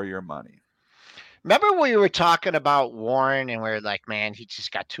for your money. Remember we were talking about Warren and we are like, man, he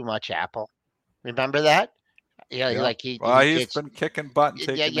just got too much Apple. Remember that? Yeah, like he's been kicking butt and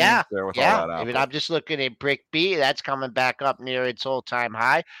taking names there with all that Apple. I mean, I'm just looking at Brick B. That's coming back up near its all-time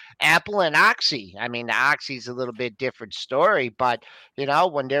high. Apple and Oxy. I mean, the Oxy's a little bit different story, but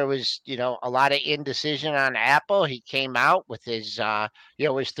when there was a lot of indecision on Apple, he came out with his his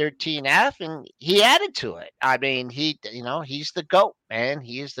 13F and he added to it. I mean, he's the GOAT, man.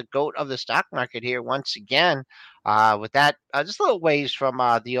 He is the GOAT of the stock market here once again. With that, just a little ways from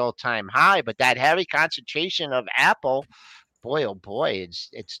the all-time high, but that heavy concentration of Apple, boy, oh boy,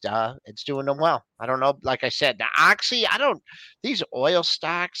 it's doing them well. I don't know. Like I said, the Oxy, these oil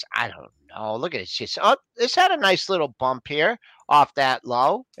stocks, I don't know. Look at it. It's had a nice little bump here off that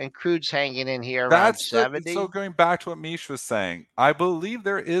low, and crude's hanging in here around 70. So going back to what Mish was saying, I believe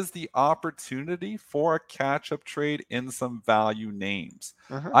there is the opportunity for a catch-up trade in some value names.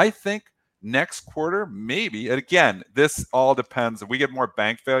 I think next quarter, maybe. And again, this all depends. If we get more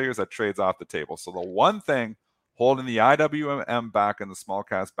bank failures, that trades off the table. So the one thing holding the IWM back and the small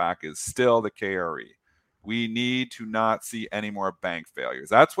caps back is still the KRE. We need to not see any more bank failures.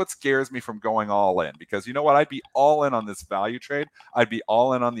 That's what scares me from going all in. Because you know what? I'd be all in on this value trade. I'd be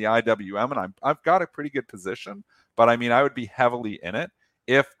all in on the IWM, and I've got a pretty good position. But I mean, I would be heavily in it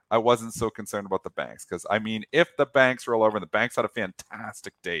if I wasn't so concerned about the banks. Because I mean, if the banks roll over, and the banks had a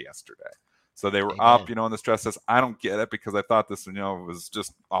fantastic day yesterday. So they were up, in the stress test. I don't get it because I thought this, was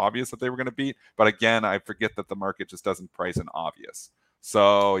just obvious that they were going to beat. But again, I forget that the market just doesn't price in obvious.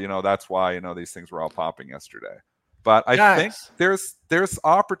 So, that's why, these things were all popping yesterday. But I think there's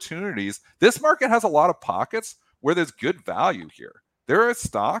opportunities. This market has a lot of pockets where there's good value here. There are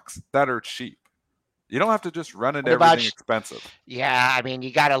stocks that are cheap. You don't have to just run into everything expensive. Yeah, I mean,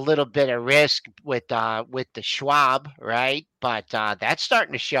 you got a little bit of risk with the Schwab, right? But that's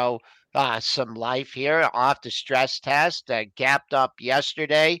starting to show some life here off the stress test. Gapped up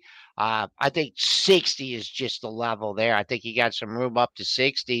yesterday. I think 60 is just the level there. I think you got some room up to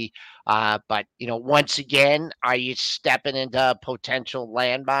 60. But once again, are you stepping into a potential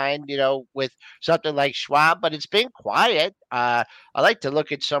landmine? With something like Schwab, but it's been quiet. I like to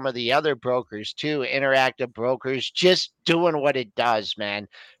look at some of the other brokers too, interactive brokers, just doing what it does, man.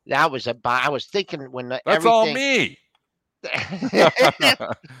 That was I was thinking when That's all everything. me.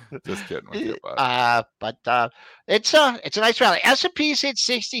 Just kidding with you, bud. But it's a nice rally. S&P's hit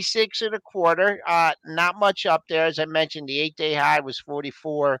 66 and a quarter. Not much up there, as I mentioned. The 8-day high was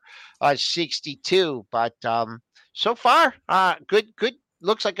 44.62. But so far, good.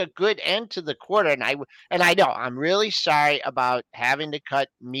 Looks like a good end to the quarter. And I know I'm really sorry about having to cut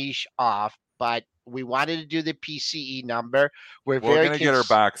Mish off, but we wanted to do the PCE number. We're going to get her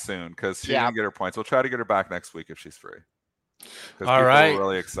back soon because she Yeah. didn't get her points. We'll try to get her back next week if she's free. Because All people right. are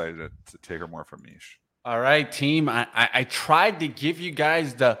really excited to take her more from Mish. All right, team. I tried to give you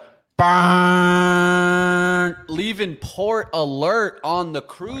guys the burn leaving port alert on the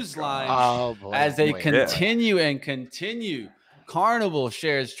cruise lines Oh, boy, as they boy. continue and continue. Carnival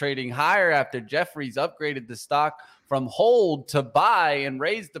shares trading higher after Jefferies upgraded the stock from hold to buy and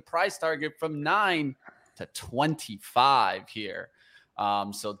raised the price target from 9 to 25 here.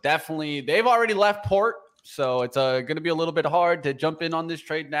 So definitely, they've already left port. So it's going to be a little bit hard to jump in on this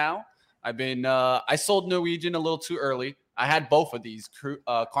trade now. I sold Norwegian a little too early. I had both of these,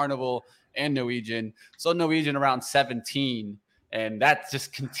 Carnival and Norwegian. So Norwegian around 17, and that's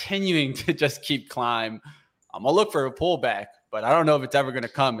just continuing to just keep climb. I'm going to look for a pullback, but I don't know if it's ever going to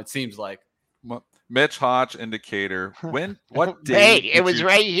come, it seems like. Mitch Hodge indicator. What day? It was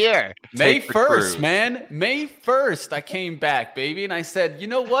right here. May 1st, man. May 1st, I came back, baby, and I said, you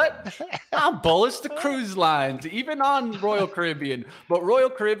know what? I'm bullish the cruise lines, even on Royal Caribbean. But Royal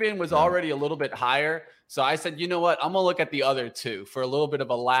Caribbean was already a little bit higher. So I said, you know what? I'm going to look at the other two for a little bit of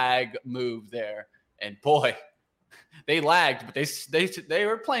a lag move there. And boy, they lagged, but they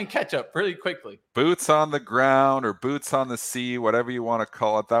were playing catch up really quickly. Boots on the ground or boots on the sea, whatever you want to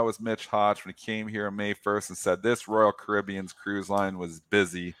call it. That was Mitch Hodge when he came here on May 1st and said this Royal Caribbean's cruise line was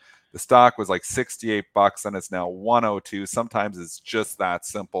busy. The stock was like $68 and it's now $102. Sometimes it's just that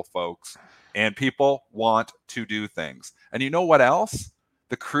simple, folks. And people want to do things. And you know what else?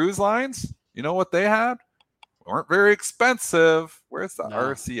 The cruise lines, you know what they had? Weren't very expensive. Where's the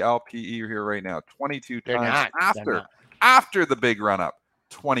RCLPE here right now? 22 times after the big run up.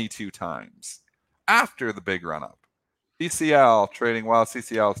 22 times after the big run up. CCL trading well.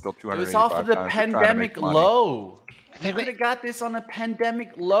 CCL is still 285 times. It was off of the pandemic low. They could have got this on a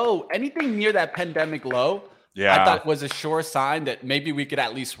pandemic low. Anything near that pandemic low, I thought was a sure sign that maybe we could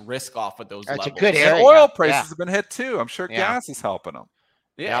at least risk off of those levels. That's a good area. And oil prices have been hit too. I'm sure gas is helping them.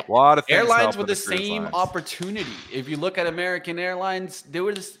 Yeah, a lot of things airlines with the same opportunity. If you look at American Airlines, it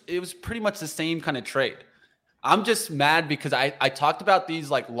was pretty much the same kind of trade. I'm just mad because I talked about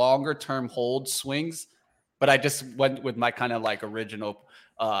these like longer term hold swings, but I just went with my kind of like original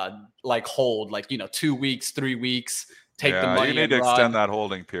like hold, like 2 weeks, 3 weeks. Take the money. You need to extend that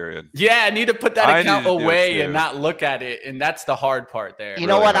holding period. Yeah, I need to put that account away and not look at it, and that's the hard part there. You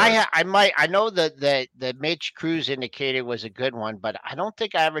know what? I know that the Mitch Cruz indicator was a good one, but I don't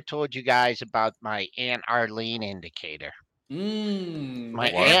think I ever told you guys about my Aunt Arlene indicator. My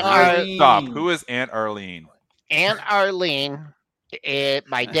Aunt Arlene. Stop. Who is Aunt Arlene? Aunt Arlene,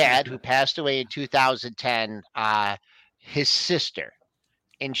 my dad, who passed away in 2010, his sister,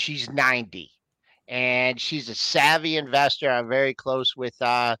 and she's 90. And she's a savvy investor. I'm very close with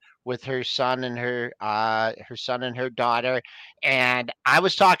her son and her daughter. And I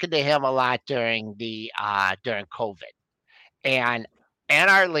was talking to him a lot during COVID. And Aunt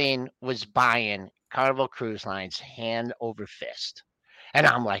Arlene was buying Carnival Cruise Lines hand over fist. And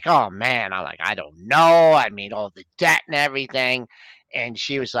I'm like, oh man, I don't know. I mean, all the debt and everything. And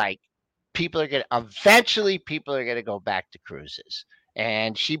she was like, eventually people are gonna go back to cruises.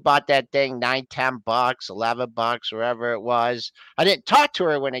 And she bought that thing $9, $10, $11, wherever it was. I didn't talk to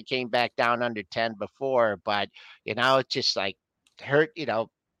her when it came back down under 10 before, but it's just like her,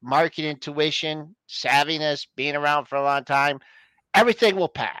 market intuition, savviness, being around for a long time. Everything will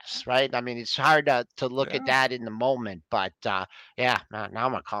pass, right? I mean, it's hard to look at that in the moment, but now I'm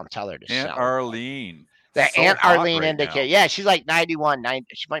gonna call and tell her to Aunt sell. Arlene. The Aunt Arlene indicator. Yeah, she's like 91, 90.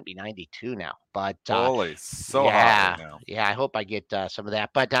 She might be 92 now, but holy, so hot right now. Yeah, I hope I get some of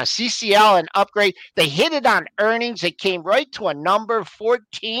that. But CCL and upgrade, they hit it on earnings. It came right to a number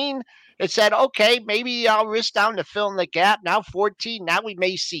 14. It said, okay, maybe I'll risk down to fill in the gap. Now 14. Now we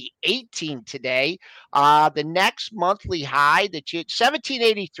may see 18 today. The next monthly high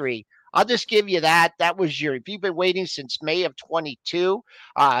 1783. I'll just give you that. That was if you've been waiting since May of 22,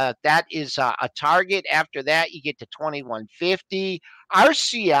 that is a target. After that, you get to 2150.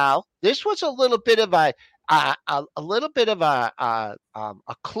 RCL, this was a little bit of a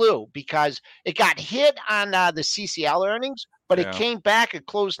clue because it got hit on the CCL earnings, but it came back and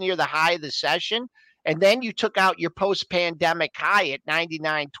closed near the high of the session. And then you took out your post-pandemic high at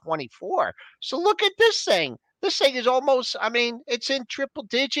 99.24. So look at this thing. This thing is almost, it's in triple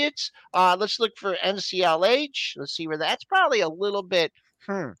digits. Let's look for NCLH. Let's see where that's probably a little bit,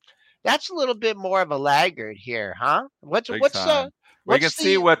 that's a little bit more of a laggard here, huh? We can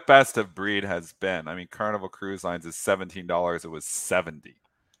see what best of breed has been. I mean, Carnival Cruise Lines is $17. It was $70.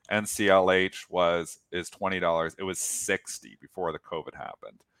 NCLH is $20. It was $60 before the COVID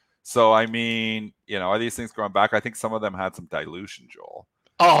happened. So, I mean, are these things going back? I think some of them had some dilution, Joel.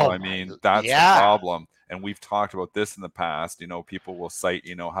 Oh, so, I mean, that's the problem. And we've talked about this in the past. People will cite,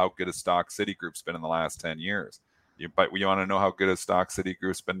 how good a stock Citigroup's been in the last 10 years. But you want to know how good a stock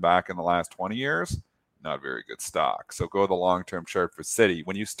Citigroup's been back in the last 20 years? Not very good stock. So go to the long-term chart for Citi.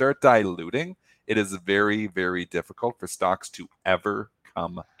 When you start diluting, it is very, very difficult for stocks to ever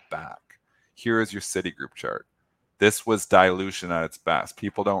come back. Here is your Citigroup chart. This was dilution at its best.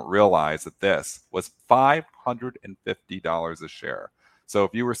 People don't realize that this was $550 a share. So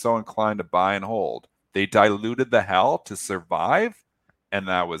if you were so inclined to buy and hold, they diluted the hell to survive, and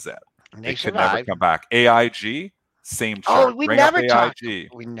that was it. They could never come back. AIG, same chart. We never talked.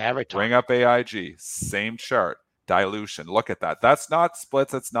 Bring up AIG, same chart. Dilution. Look at that. That's not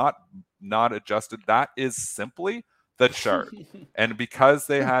splits. That's not adjusted. That is simply the chart. And because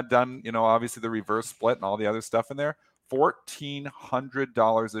they had done, obviously the reverse split and all the other stuff in there,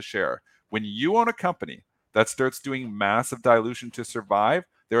 $1,400 a share. When you own a company that starts doing massive dilution to survive,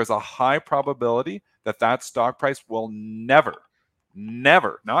 there is a high probability that stock price will never,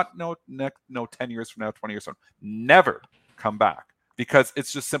 not 10 years from now, 20 years from now, never come back, because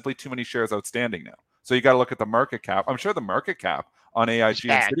it's just simply too many shares outstanding now. So you got to look at the market cap. I'm sure the market cap on AIG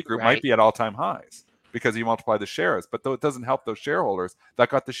and Citigroup might be at all-time highs, because you multiply the shares, but though it doesn't help those shareholders that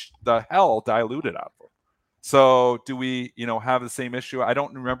got the hell diluted out of them. So do we, have the same issue? I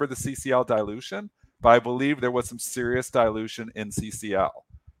don't remember the CCL dilution, but I believe there was some serious dilution in CCL.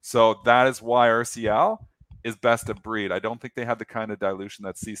 So that is why RCL is best of breed. I don't think they had the kind of dilution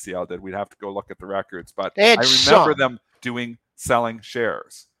that CCL did. We'd have to go look at the records, but I remember them selling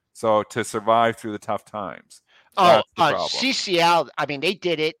shares. So to survive through the tough times. CCL, they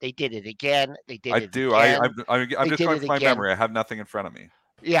did it. They did it again. They did it again. I'm just going from my memory. I have nothing in front of me.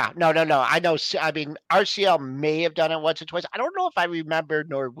 Yeah, no. I know. RCL may have done it once or twice. I don't know if I remember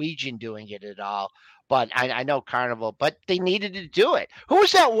Norwegian doing it at all, but I know Carnival. But they needed to do it. Who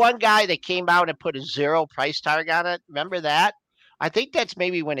was that one guy that came out and put a 0 price target on it? Remember that? I think that's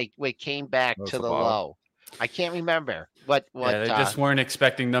maybe when it came back to the low. I can't remember what. They just weren't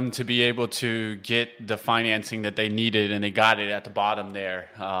expecting them to be able to get the financing that they needed, and they got it at the bottom there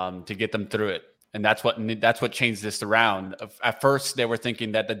to get them through it. And that's what changed this around. At first, they were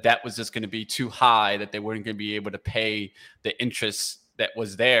thinking that the debt was just going to be too high, that they weren't going to be able to pay the interest that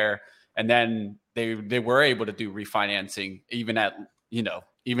was there, and then they were able to do refinancing even at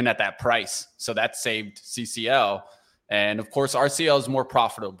that price. So that saved CCL, and of course RCL is more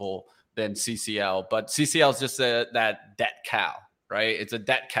profitable than CCL, but CCL is just that debt cow, right? It's a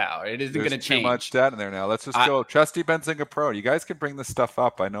debt cow. It isn't going to change. Too much debt in there now. Let's just go. Trusty Benzinga Pro. You guys can bring this stuff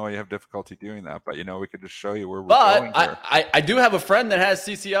up. I know you have difficulty doing that, but we could just show you where we're going here. I do have a friend that has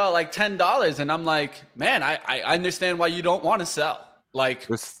CCL like $10, and I'm like, man, I understand why you don't want to sell. Like,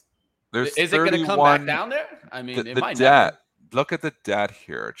 there's is it going to come back down there? It might debt. Look at the debt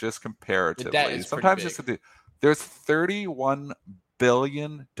here, just comparatively. The debt is sometimes just there's $31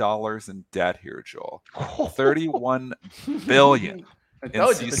 billion in debt here, Joel. $31 billion in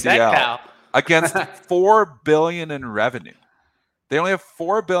CCL against $4 billion in revenue. They only have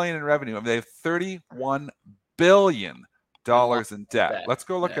 $4 billion in revenue, and they have $31 billion in debt. Let's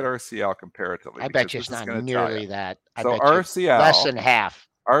go look at RCL comparatively. I bet you it's not nearly that. So RCL, less than half.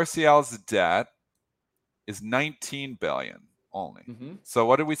 RCL's debt is $19 billion only. Mm-hmm. So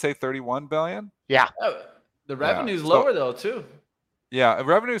what did we say? $31 billion? Yeah. The revenue's lower though too. Yeah,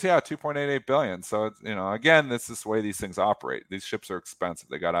 revenues, $2.88 billion. So it's, again, this is the way these things operate. These ships are expensive.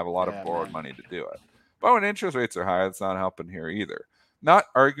 They got to have a lot of borrowed money to do it. But when interest rates are high, it's not helping here either. Not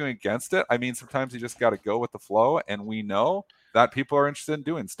arguing against it. Sometimes you just got to go with the flow, and we know that people are interested in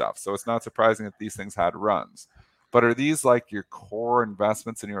doing stuff. So it's not surprising that these things had runs. But are these like your core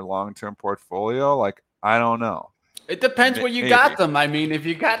investments in your long-term portfolio? Like, I don't know. It depends where you got them. If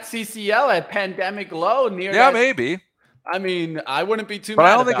you got CCL at pandemic low near maybe. I mean, I wouldn't be too But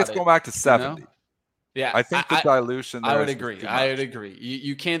mad I don't think about it's it, going back to you 70. know? Yeah, I think the dilution there I would is just agree. too I would much. agree.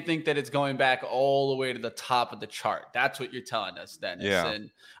 You can't think that it's going back all the way to the top of the chart. That's what you're telling us, Dennis. Yeah. And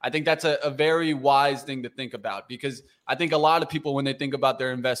I think that's a very wise thing to think about, because I think a lot of people, when they think about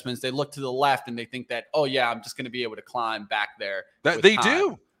their investments, they look to the left and they think that, oh yeah, I'm just going to be able to climb back there. That they time.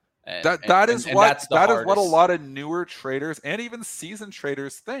 do. And, That is what a hardest. lot of newer traders and even seasoned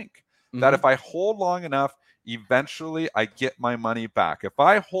traders think. That Mhm. if I hold long enough, eventually I get my money back. If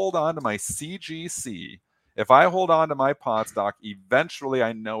I hold on to my CGC, if I hold on to my pot stock, eventually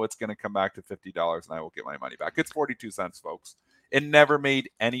I know it's going to come back to $50 and I will get my money back. It's 42 cents, folks. It never made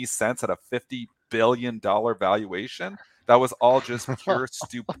any sense at a $50 billion valuation. That was all just pure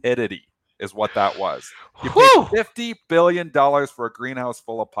stupidity is what that was. You paid $50 billion for a greenhouse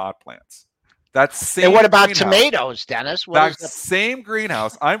full of pot plants. That same And what about greenhouse, tomatoes, Dennis? That same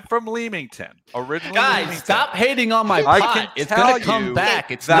greenhouse. I'm from Leamington, originally. Guys, Leamington. stop hating on my I pot. can It's tell going to come you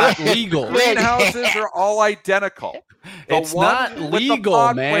back. It's that not legal. Greenhouses are all identical. The It's one not with legal, the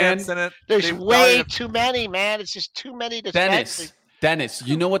pot man. plants in it, There's they way value- too many, man. It's just too many dispensaries. Dennis,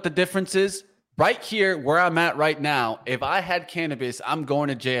 you know what the difference is? Right here, where I'm at right now, if I had cannabis, I'm going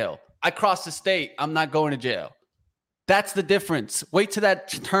to jail. I cross the state, I'm not going to jail. That's the difference. Wait till that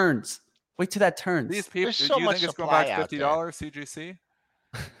turns. Wait till that turns. These people, There's so do you much think it's going supply back out to there. $50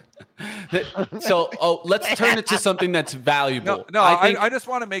 CGC? So, let's turn it to something that's valuable. No, I I just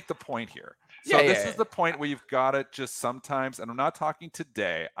want to make the point here. So this is the point where you've got to just sometimes, and I'm not talking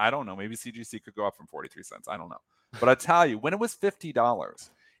today. I don't know. Maybe CGC could go up from 43 cents. I don't know. But I tell you, when it was $50,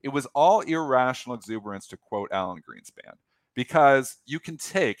 it was all irrational exuberance, to quote Alan Greenspan, because you can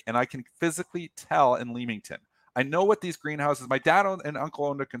take, and I can physically tell in Leamington, I know what these greenhouses, my dad and uncle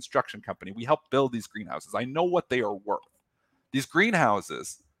owned a construction company. We helped build these greenhouses. I know what they are worth. These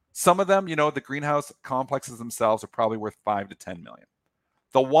greenhouses, some of them, the greenhouse complexes themselves are probably worth 5 to 10 million.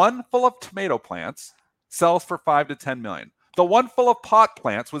 The one full of tomato plants sells for 5 to 10 million. The one full of pot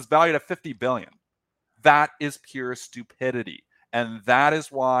plants was valued at 50 billion. That is pure stupidity. And that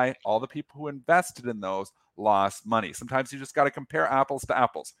is why all the people who invested in those lost money. Sometimes you just got to compare apples to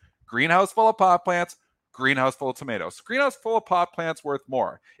apples. Greenhouse full of pot plants, greenhouse full of tomatoes. Greenhouse full of pot plants worth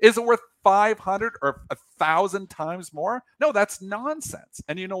more. Is it worth 500 or 1,000 times more? No, that's nonsense.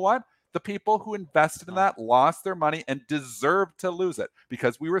 And you know what? The people who invested in that lost their money and deserved to lose it,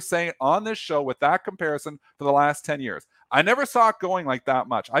 because we were saying on this show with that comparison for the last 10 years. I never saw it going like that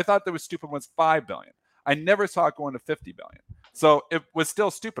much. I thought there was stupid ones 5 billion. I never saw it going to 50 billion. So it was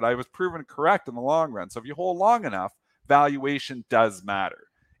still stupid. I was proven correct in the long run. So if you hold long enough, valuation does matter.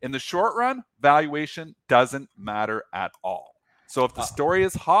 In the short run, valuation doesn't matter at all. So if the story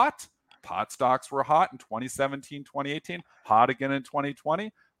is hot, pot stocks were hot in 2017, 2018, hot again in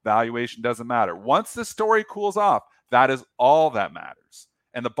 2020, valuation doesn't matter. Once the story cools off, that is all that matters.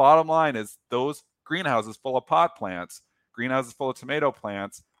 And the bottom line is those greenhouses full of pot plants, greenhouses full of tomato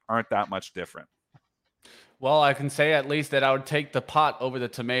plants aren't that much different. Well, I can say at least that I would take the pot over the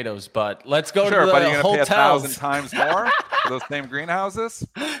tomatoes, but let's go to Sure, the but are you going to pay hotels. 1,000 times more for those same greenhouses?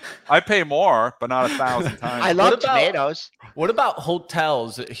 I pay more, but not 1,000 times. I love tomatoes. What about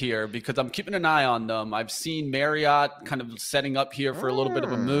hotels here? Because I'm keeping an eye on them. I've seen Marriott kind of setting up here for a little bit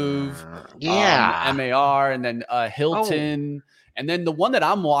of a move. Yeah. MAR, and then Hilton. And then the one that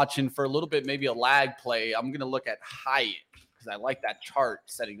I'm watching for a little bit, maybe a lag play, I'm going to look at Hyatt, because I like that chart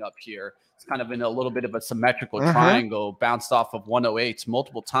setting up here. It's kind of in a little bit of a symmetrical triangle, bounced off of 108s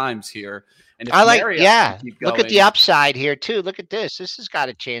multiple times here. And if I like, Marriott yeah. can keep Look at going- the upside here too. Look at this. This has got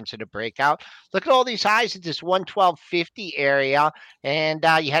a chance at a breakout. Look at all these highs at this 112.50 area, and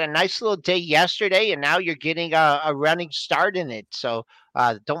you had a nice little day yesterday, and now you're getting a running start in it. So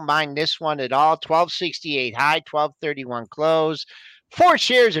don't mind this one at all. 1268 high, 1231 close. 4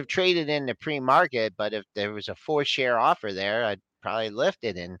 shares have traded in the pre-market, but if there was a 4-share offer there, I'd probably lift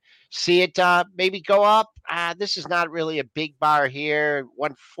it and see it maybe go up. This is not really a big bar here.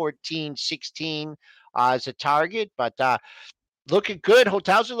 114.16 is a target, but looking good.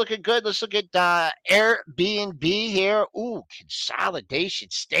 Hotels are looking good. Let's look at Airbnb here. Ooh, consolidation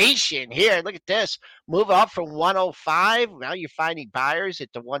station here. Look at this. Move up from 105. Now you're finding buyers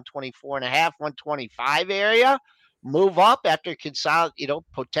at the 124.5, 125 area. Move up after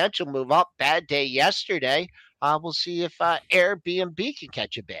potential move up. Bad day yesterday. We'll see if Airbnb can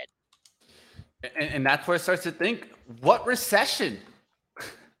catch a bid. And that's where it starts to think, what recession?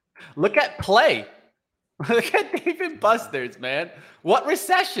 Look at Play. Look at David Buster's, man. What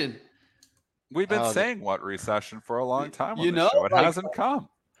recession? We've been saying what recession for a long time on the show. It hasn't come.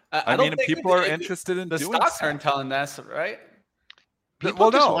 I mean, people are interested in the doing stocks stuff. aren't telling us, right?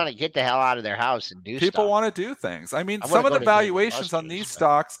 People just want to get the hell out of their house and do stuff. People want to do things. I mean, some of the valuations on these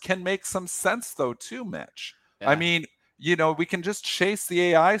stocks can make some sense, though, too, Mitch. Yeah. I mean, we can just chase the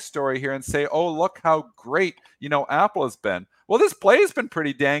AI story here and say, oh, look how great, Apple has been. Well, this play has been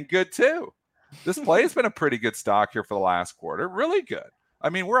pretty dang good, too. This play has been a pretty good stock here for the last quarter. Really good. I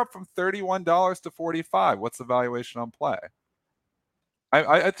mean, we're up from $31 to $45. What's the valuation on play?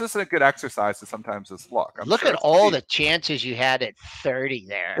 It's just a good exercise to sometimes just look. Look at all the chances you had at 30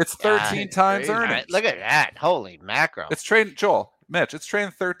 there. It's 13 times earnings. Right, look at that. Holy mackerel. It's trading, Mitch, it's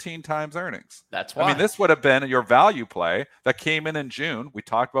trading 13 times earnings. That's why. I mean, this would have been your value play that came in June. We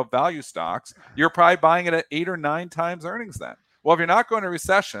talked about value stocks. You're probably buying it at 8 or 9 times earnings then. Well, if you're not going to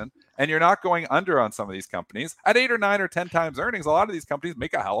recession and you're not going under on some of these companies, at 8 or 9 or 10 times earnings, a lot of these companies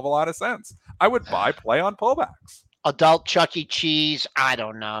make a hell of a lot of sense. I would buy play on pullbacks. Adult Chuck E. Cheese. I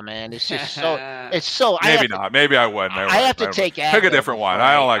don't know, man. It's just so. It's so. Maybe not. Maybe I wouldn't. I have to take. Pick a different one.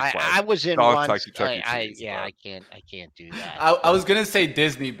 Right? I don't like. Play. I was in one. I can't do that. I was gonna say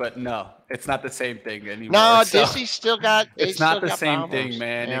Disney, but no, it's not the same thing anymore. No, Disney's still got. It's not the same thing,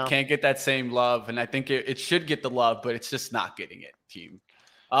 man. It can't get that same love, and I think it should get the love, but it's just not getting it, team.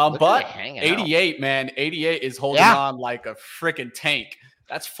 But 88, man, 88 is holding on like a freaking tank.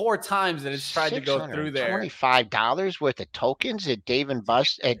 That's 4 times that it's tried to go through there. $25 worth of tokens at Dave &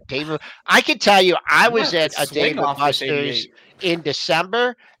 Buster's. I can tell you, I was at a Dave & Buster's in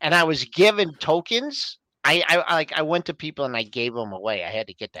December, and I was given tokens. I went to people and I gave them away. I had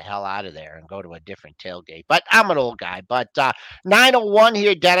to get the hell out of there and go to a different tailgate. But I'm an old guy. But 9:01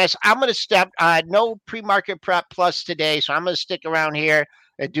 here, Dennis. I'm going to step. No pre-market prep plus today, so I'm going to stick around here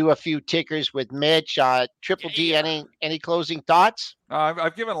and do a few tickers with Mitch. Triple D, any closing thoughts?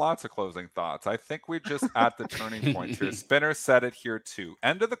 I've given lots of closing thoughts. I think we're just at the turning point here. Spinner said it here too.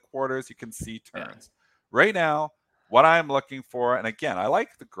 End of the quarters, you can see turns. Right now, what I'm looking for, and again, I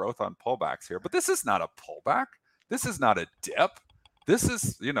like the growth on pullbacks here, but this is not a pullback. This is not a dip. This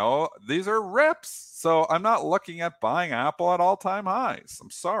is, these are rips. So I'm not looking at buying Apple at all-time highs. I'm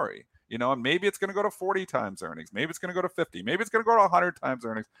sorry. And maybe it's going to go to 40 times earnings. Maybe it's going to go to 50. Maybe it's going to go to 100 times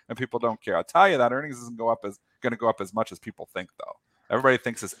earnings, and people don't care. I'll tell you that earnings isn't going to go up as much as people think, though. Everybody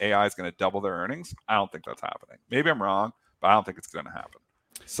thinks this AI is going to double their earnings. I don't think that's happening. Maybe I'm wrong, but I don't think it's going to happen.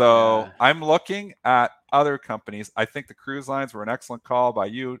 So I'm looking at other companies. I think the cruise lines were an excellent call by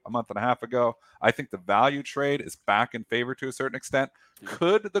you a month and a half ago. I think the value trade is back in favor to a certain extent.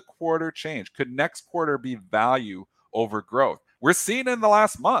 Could the quarter change? Could next quarter be value over growth? We're seeing in the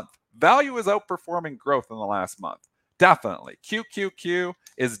last month. Value is outperforming growth in the last month. Definitely. QQQ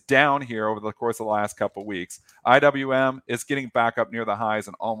is down here over the course of the last couple of weeks. IWM is getting back up near the highs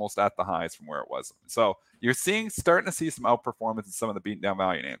and almost at the highs from where it was. So you're starting to see some outperformance in some of the beaten down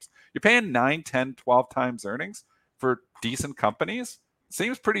value names. You're paying 9, 10, 12 times earnings for decent companies.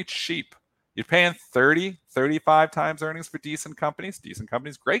 Seems pretty cheap. You're paying 30, 35 times earnings for decent companies,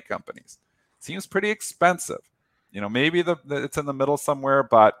 great companies. Seems pretty expensive. Maybe it's in the middle somewhere,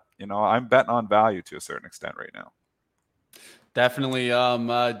 but I'm betting on value to a certain extent right now. Definitely.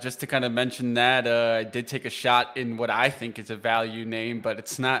 Just to kind of mention that, I did take a shot in what I think is a value name, but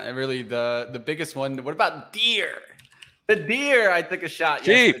it's not really the biggest one. What about Deere? The Deere, I took a shot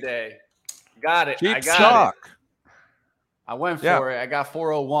yesterday. Got it. Cheap stock. I went for it. I got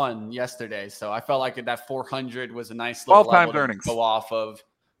 401 yesterday, so I felt like that 400 was a nice little level to go off of.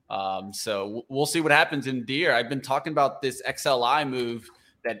 So we'll see what happens in Deere. I've been talking about this XLI move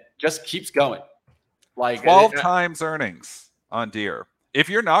that just keeps going. Like 12 times earnings on Deere. If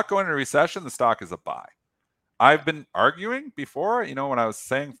you're not going into recession, the stock is a buy. I've been arguing before, when I was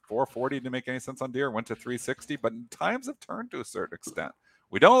saying 440 didn't make any sense on Deere, went to 360, but times have turned to a certain extent.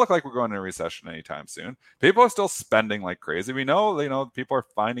 We don't look like we're going into a recession anytime soon. People are still spending like crazy. We know, people are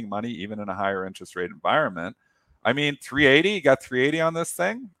finding money even in a higher interest rate environment. I mean, 380, you got 380 on this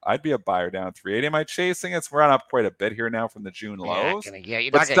thing. I'd be a buyer down at 380. Am I chasing? It's run up quite a bit here now from the June lows.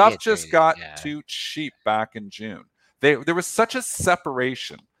 But stuff just got too cheap back in June. There was such a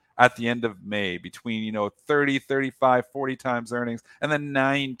separation at the end of May between, 30, 35, 40 times earnings and then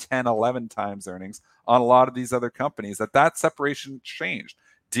 9, 10, 11 times earnings on a lot of these other companies that separation changed.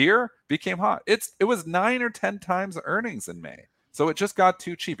 Deere became hot. It was 9 or 10 times earnings in May. So it just got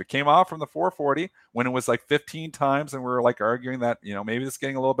too cheap. It came off from the 440 when it was like 15 times, and we were like arguing that, maybe this is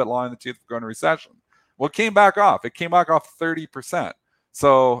getting a little bit long in the tooth of going to recession. Well, it came back off. It came back off 30%.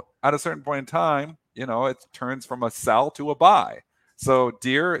 So at a certain point in time, it turns from a sell to a buy. So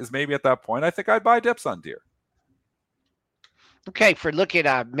Deere is maybe at that point. I think I'd buy dips on Deere. Okay, for looking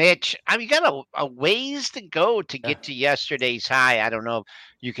at Mitch, I mean, you got a ways to go to Yeah. get to yesterday's high. I don't know if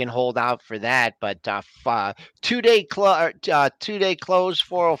you can hold out for that, but 2 day close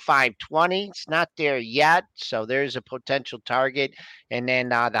 405.20. It's not there yet, so there's a potential target. And then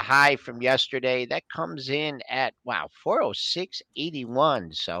the high from yesterday that comes in at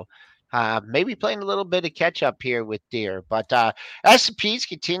 406.81. So maybe playing a little bit of catch up here with Deer, but S&P's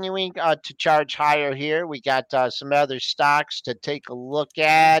continuing to charge higher here. We got some other stocks to take a look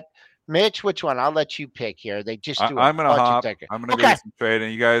at. Mitch, which one? I'll let you pick here. They just do a I'm gonna bunch of hop. ticker. I'm gonna go do Okay. some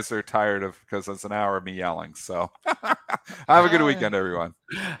trading. You guys are tired of because it's an hour of me yelling. So have a good weekend, everyone.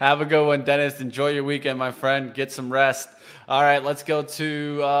 Have a good one, Dennis. Enjoy your weekend, my friend. Get some rest. All right, let's go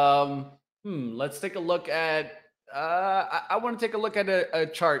to let's take a look at I want to take a look at a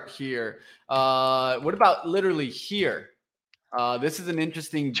chart here. What about literally here? This is an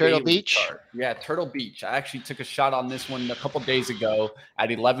interesting Turtle daily Beach. chart. Yeah, Turtle Beach. I actually took a shot on this one a couple days ago at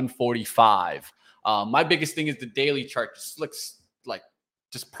 11:45. My biggest thing is the daily chart just looks like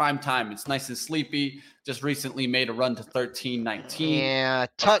just prime time. It's nice and sleepy. Just recently made a run to 13.19. Yeah, Of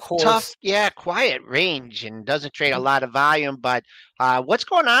tough. course. Yeah, quiet range and doesn't trade a lot of volume. But what's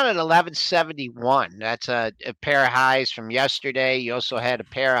going on at 1171? That's a pair of highs from yesterday. You also had a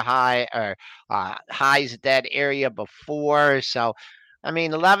pair of highs at that area before. So, I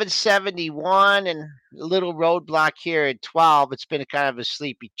mean, 1171 and a little roadblock here at 12. It's been a kind of a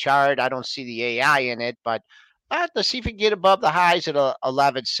sleepy chart. I don't see the AI in it, but let's see if we can get above the highs at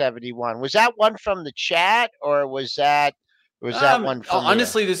 1171. Was that one from the chat or was that one from you?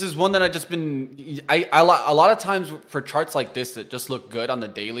 Honestly, this is one that I just been. A lot of times for charts like this that just look good on the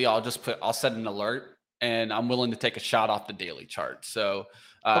daily, I'll set an alert, and I'm willing to take a shot off the daily chart. So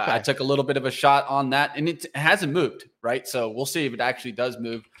I Okay. took a little bit of a shot on that, and it hasn't moved, right? So we'll see if it actually does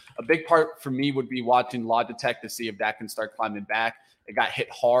move. A big part for me would be watching Logitech to see if that can start climbing back. It got hit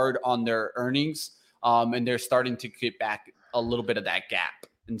hard on their earnings, and they're starting to get back a little bit of that gap.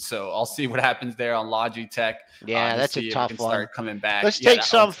 And so I'll see what happens there on Logitech Yeah, to that's a see if it can tough one. start coming back. Let's Yeah, take that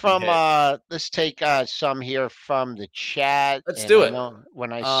some one's been from hit. some here from the chat. Let's And do I it. know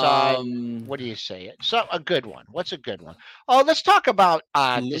when I saw it, Um, what do you say it? So a good one. What's a good one? Oh, let's talk about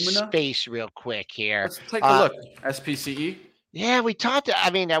the Lumina. space real quick here. Let's take a Uh look. SPCE. Yeah, we talked. I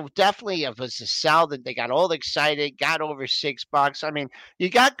mean, I definitely it was a sell that they got all excited, got over $6. I mean, you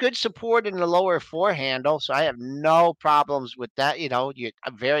got good support in the lower four handle, so I have no problems with that. You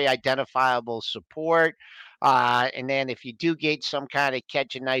a very identifiable support. And then if you do get some kind of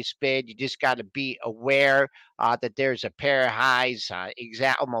catch a nice bid, you just got to be aware that there's a pair of highs,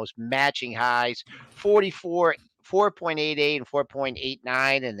 almost matching highs, 44. 4.88 and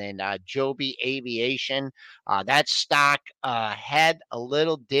 4.89, and then Joby Aviation. That stock had a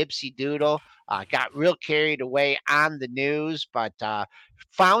little dipsy doodle, got real carried away on the news, but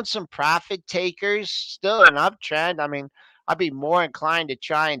found some profit takers. Still an uptrend. I mean, I'd be more inclined to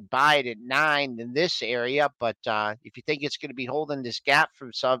try and buy it at 9 than this area, but if you think it's going to be holding this gap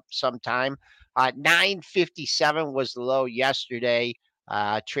for some time, 957 was the low yesterday.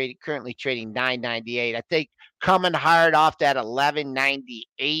 Currently trading 998. I think coming hard off that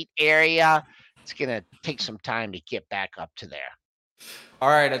 1198 area, it's going to take some time to get back up to there. All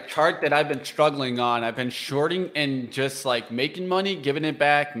right, a chart that I've been struggling on. I've been shorting and just like making money, giving it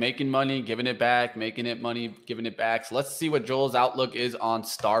back, making money, giving it back, making it money, giving it back. So let's see what Joel's outlook is on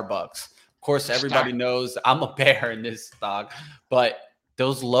Starbucks. Of course, everybody knows I'm a bear in this stock, but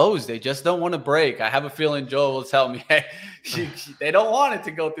those lows, they just don't want to break. I have a feeling Joel will tell me, hey, they don't want it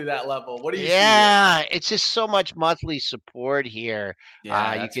to go through that level. What do you see here? Yeah, it's just so much monthly support here.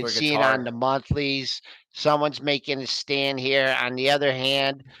 Yeah, You that's can where it gets see it on hard. the monthlies. Someone's making a stand here. On the other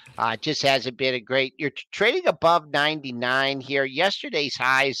hand, just hasn't been a great. You're trading above 99 here. Yesterday's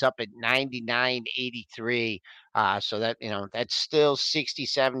high is up at 99.83. So that's still 60,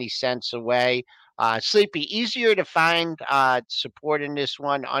 70 cents away. Sleepy, easier to find support in this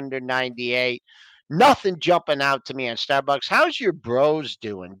one under 98. Nothing jumping out to me on Starbucks. How's your bros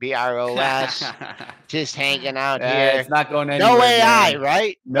doing? BROS, just hanging out Yeah, here. it's not going No anywhere, AI, man.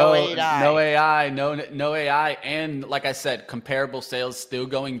 right? No No AI. AI, no AI. And like I said, comparable sales still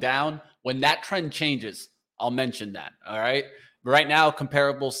going down. When that trend changes, I'll mention that. All right. But right now,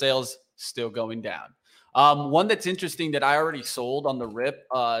 comparable sales still going down. One that's interesting that I already sold on the rip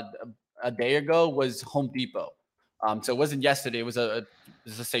a day ago was Home Depot. So it wasn't yesterday. It was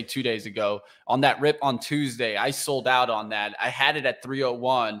let's say 2 days ago. On that rip on Tuesday, I sold out on that. I had it at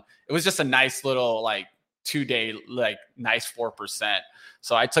 301. It was just a nice little like 2 day, like nice 4%.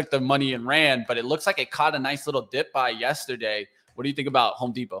 So I took the money and ran, but it looks like it caught a nice little dip by yesterday. What do you think about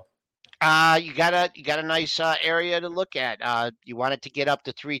Home Depot? You got a nice area to look at. You want it to get up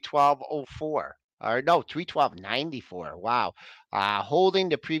to 312.04 or no 312.94. Wow. Holding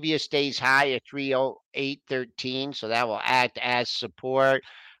the previous day's high at 308.13, so that will act as support.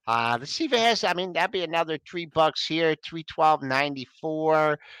 Let's see if it has. I mean, that'd be another $3 here.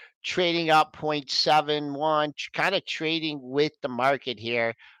 312.94. Trading up 0.71, kind of trading with the market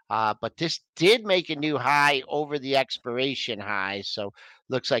here. But this did make a new high over the expiration high, so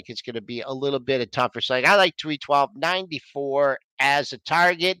looks like it's going to be a little bit of tougher slug. I like 312.94 as a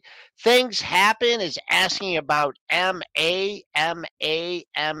target. Things happen is asking about MA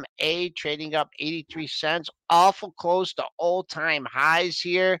trading up 83 cents, awful close to all-time highs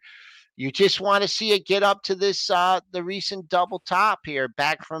here. You just want to see it get up to this the recent double top here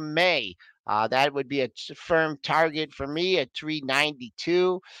back from May. That would be a firm target for me at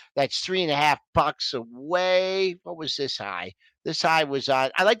 392. That's $3.50 away. What was this high? This high was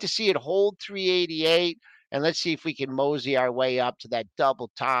I'd like to see it hold 388, and let's see if we can mosey our way up to that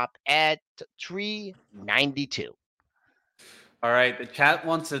double top at 392. All right, the chat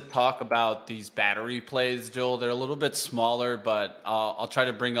wants to talk about these battery plays, Joel. They're a little bit smaller, but I'll try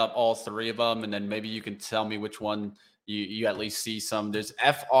to bring up all three of them, and then maybe you can tell me which one you at least see some. There's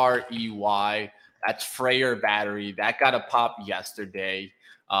FREY, that's Freyr battery. That got a pop yesterday.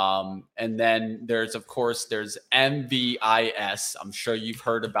 And then there's MVIS. I'm sure you've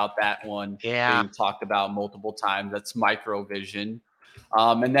heard about that one being talked about multiple times. That's Microvision.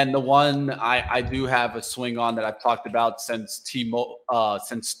 And then the one I do have a swing on that I've talked about since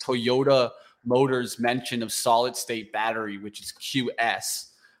Toyota Motors mention of solid state battery, which is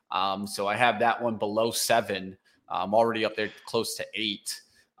QS. So I have that one below 7. I'm already up there close to 8.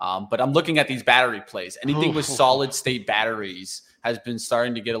 But I'm looking at these battery plays. Anything with solid state batteries has been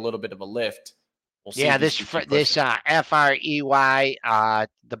starting to get a little bit of a lift. We'll see this FREY,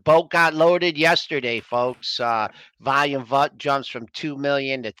 the boat got loaded yesterday, folks. Volume jumps from 2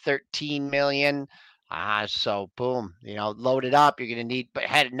 million to 13 million. So boom, loaded up. You're going to need, but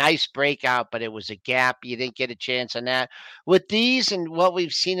had a nice breakout, but it was a gap. You didn't get a chance on that. With these and what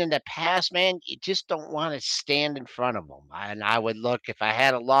we've seen in the past, man, you just don't want to stand in front of them. And I would look, if I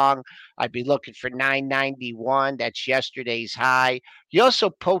had a long, I'd be looking for 991. That's yesterday's high. You also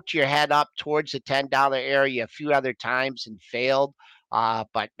poked your head up towards the $10 area a few other times and failed.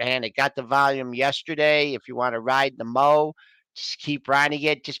 But man, it got the volume yesterday. If you want to ride the Mo, just keep riding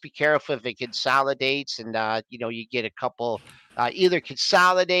it. Just be careful if it consolidates and, you get a couple, either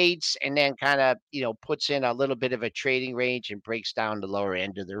consolidates and then kind of, puts in a little bit of a trading range and breaks down the lower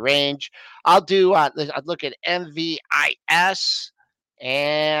end of the range. I'll look at MVIS.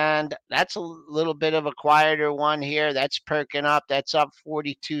 And that's a little bit of a quieter one here. That's perking up. That's up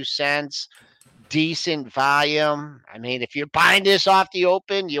 42 cents. Decent volume. I mean, if you're buying this off the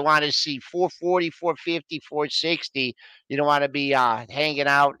open, you want to see 440, 450, 460. You don't want to be hanging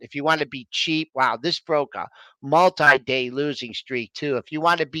out. If you want to be cheap, wow, this broke a multi-day losing streak too. If you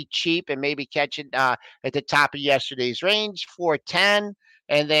want to be cheap and maybe catch it at the top of yesterday's range, 410,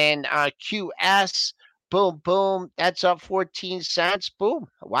 and then QS. Boom, boom. That's up 14 cents. Boom.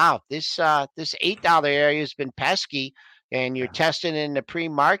 Wow. This $8 area has been pesky, and you're testing in the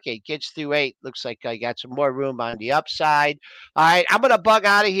pre-market. Gets through 8. Looks like I got some more room on the upside. All right, I'm going to bug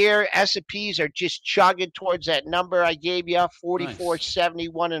out of here. S&Ps are just chugging towards that number I gave you,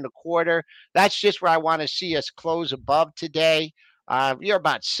 44.71 and a quarter. That's just where I want to see us close above today. You're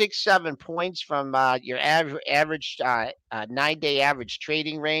about 6-7 points from your average 9-day average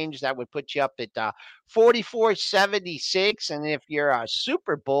trading range. That would put you up at 44.76. And if you're a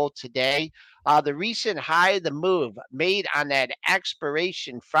Super Bowl today, the recent high of the move made on that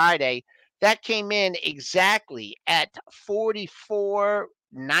expiration Friday, that came in exactly at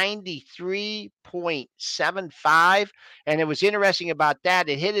 44.93.75. And it was interesting about that.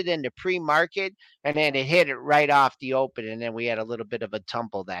 It hit it in the pre-market, and then it hit it right off the open, and then we had a little bit of a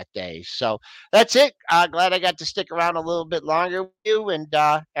tumble that day. So that's it. Glad I got to stick around a little bit longer with you. And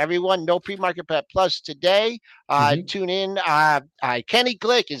everyone, no pre-market bet plus today. Tune in. Kenny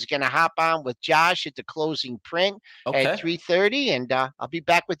Glick is going to hop on with Josh at the closing print at 3:30, and I'll be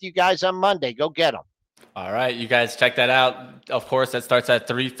back with you guys on Monday. Go get them. All right, you guys check that out. Of course, that starts at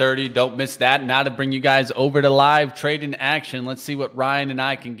 3:30. Don't miss that. Now to bring you guys over to live trading action. Let's see what Ryan and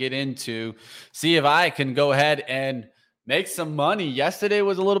I can get into. See if I can go ahead and make some money. Yesterday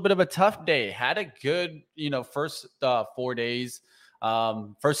was a little bit of a tough day. Had a good, first 4 days.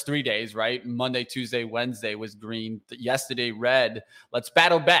 First 3 days, right? Monday, Tuesday, Wednesday was green. Yesterday, red. Let's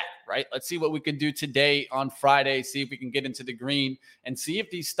battle back, right? Let's see what we can do today on Friday. See if we can get into the green and see if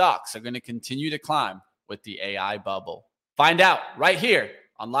these stocks are going to continue to climb with the AI bubble. Find out right here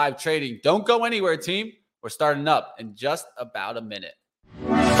on live trading. Don't go anywhere, team. We're starting up in just about a minute.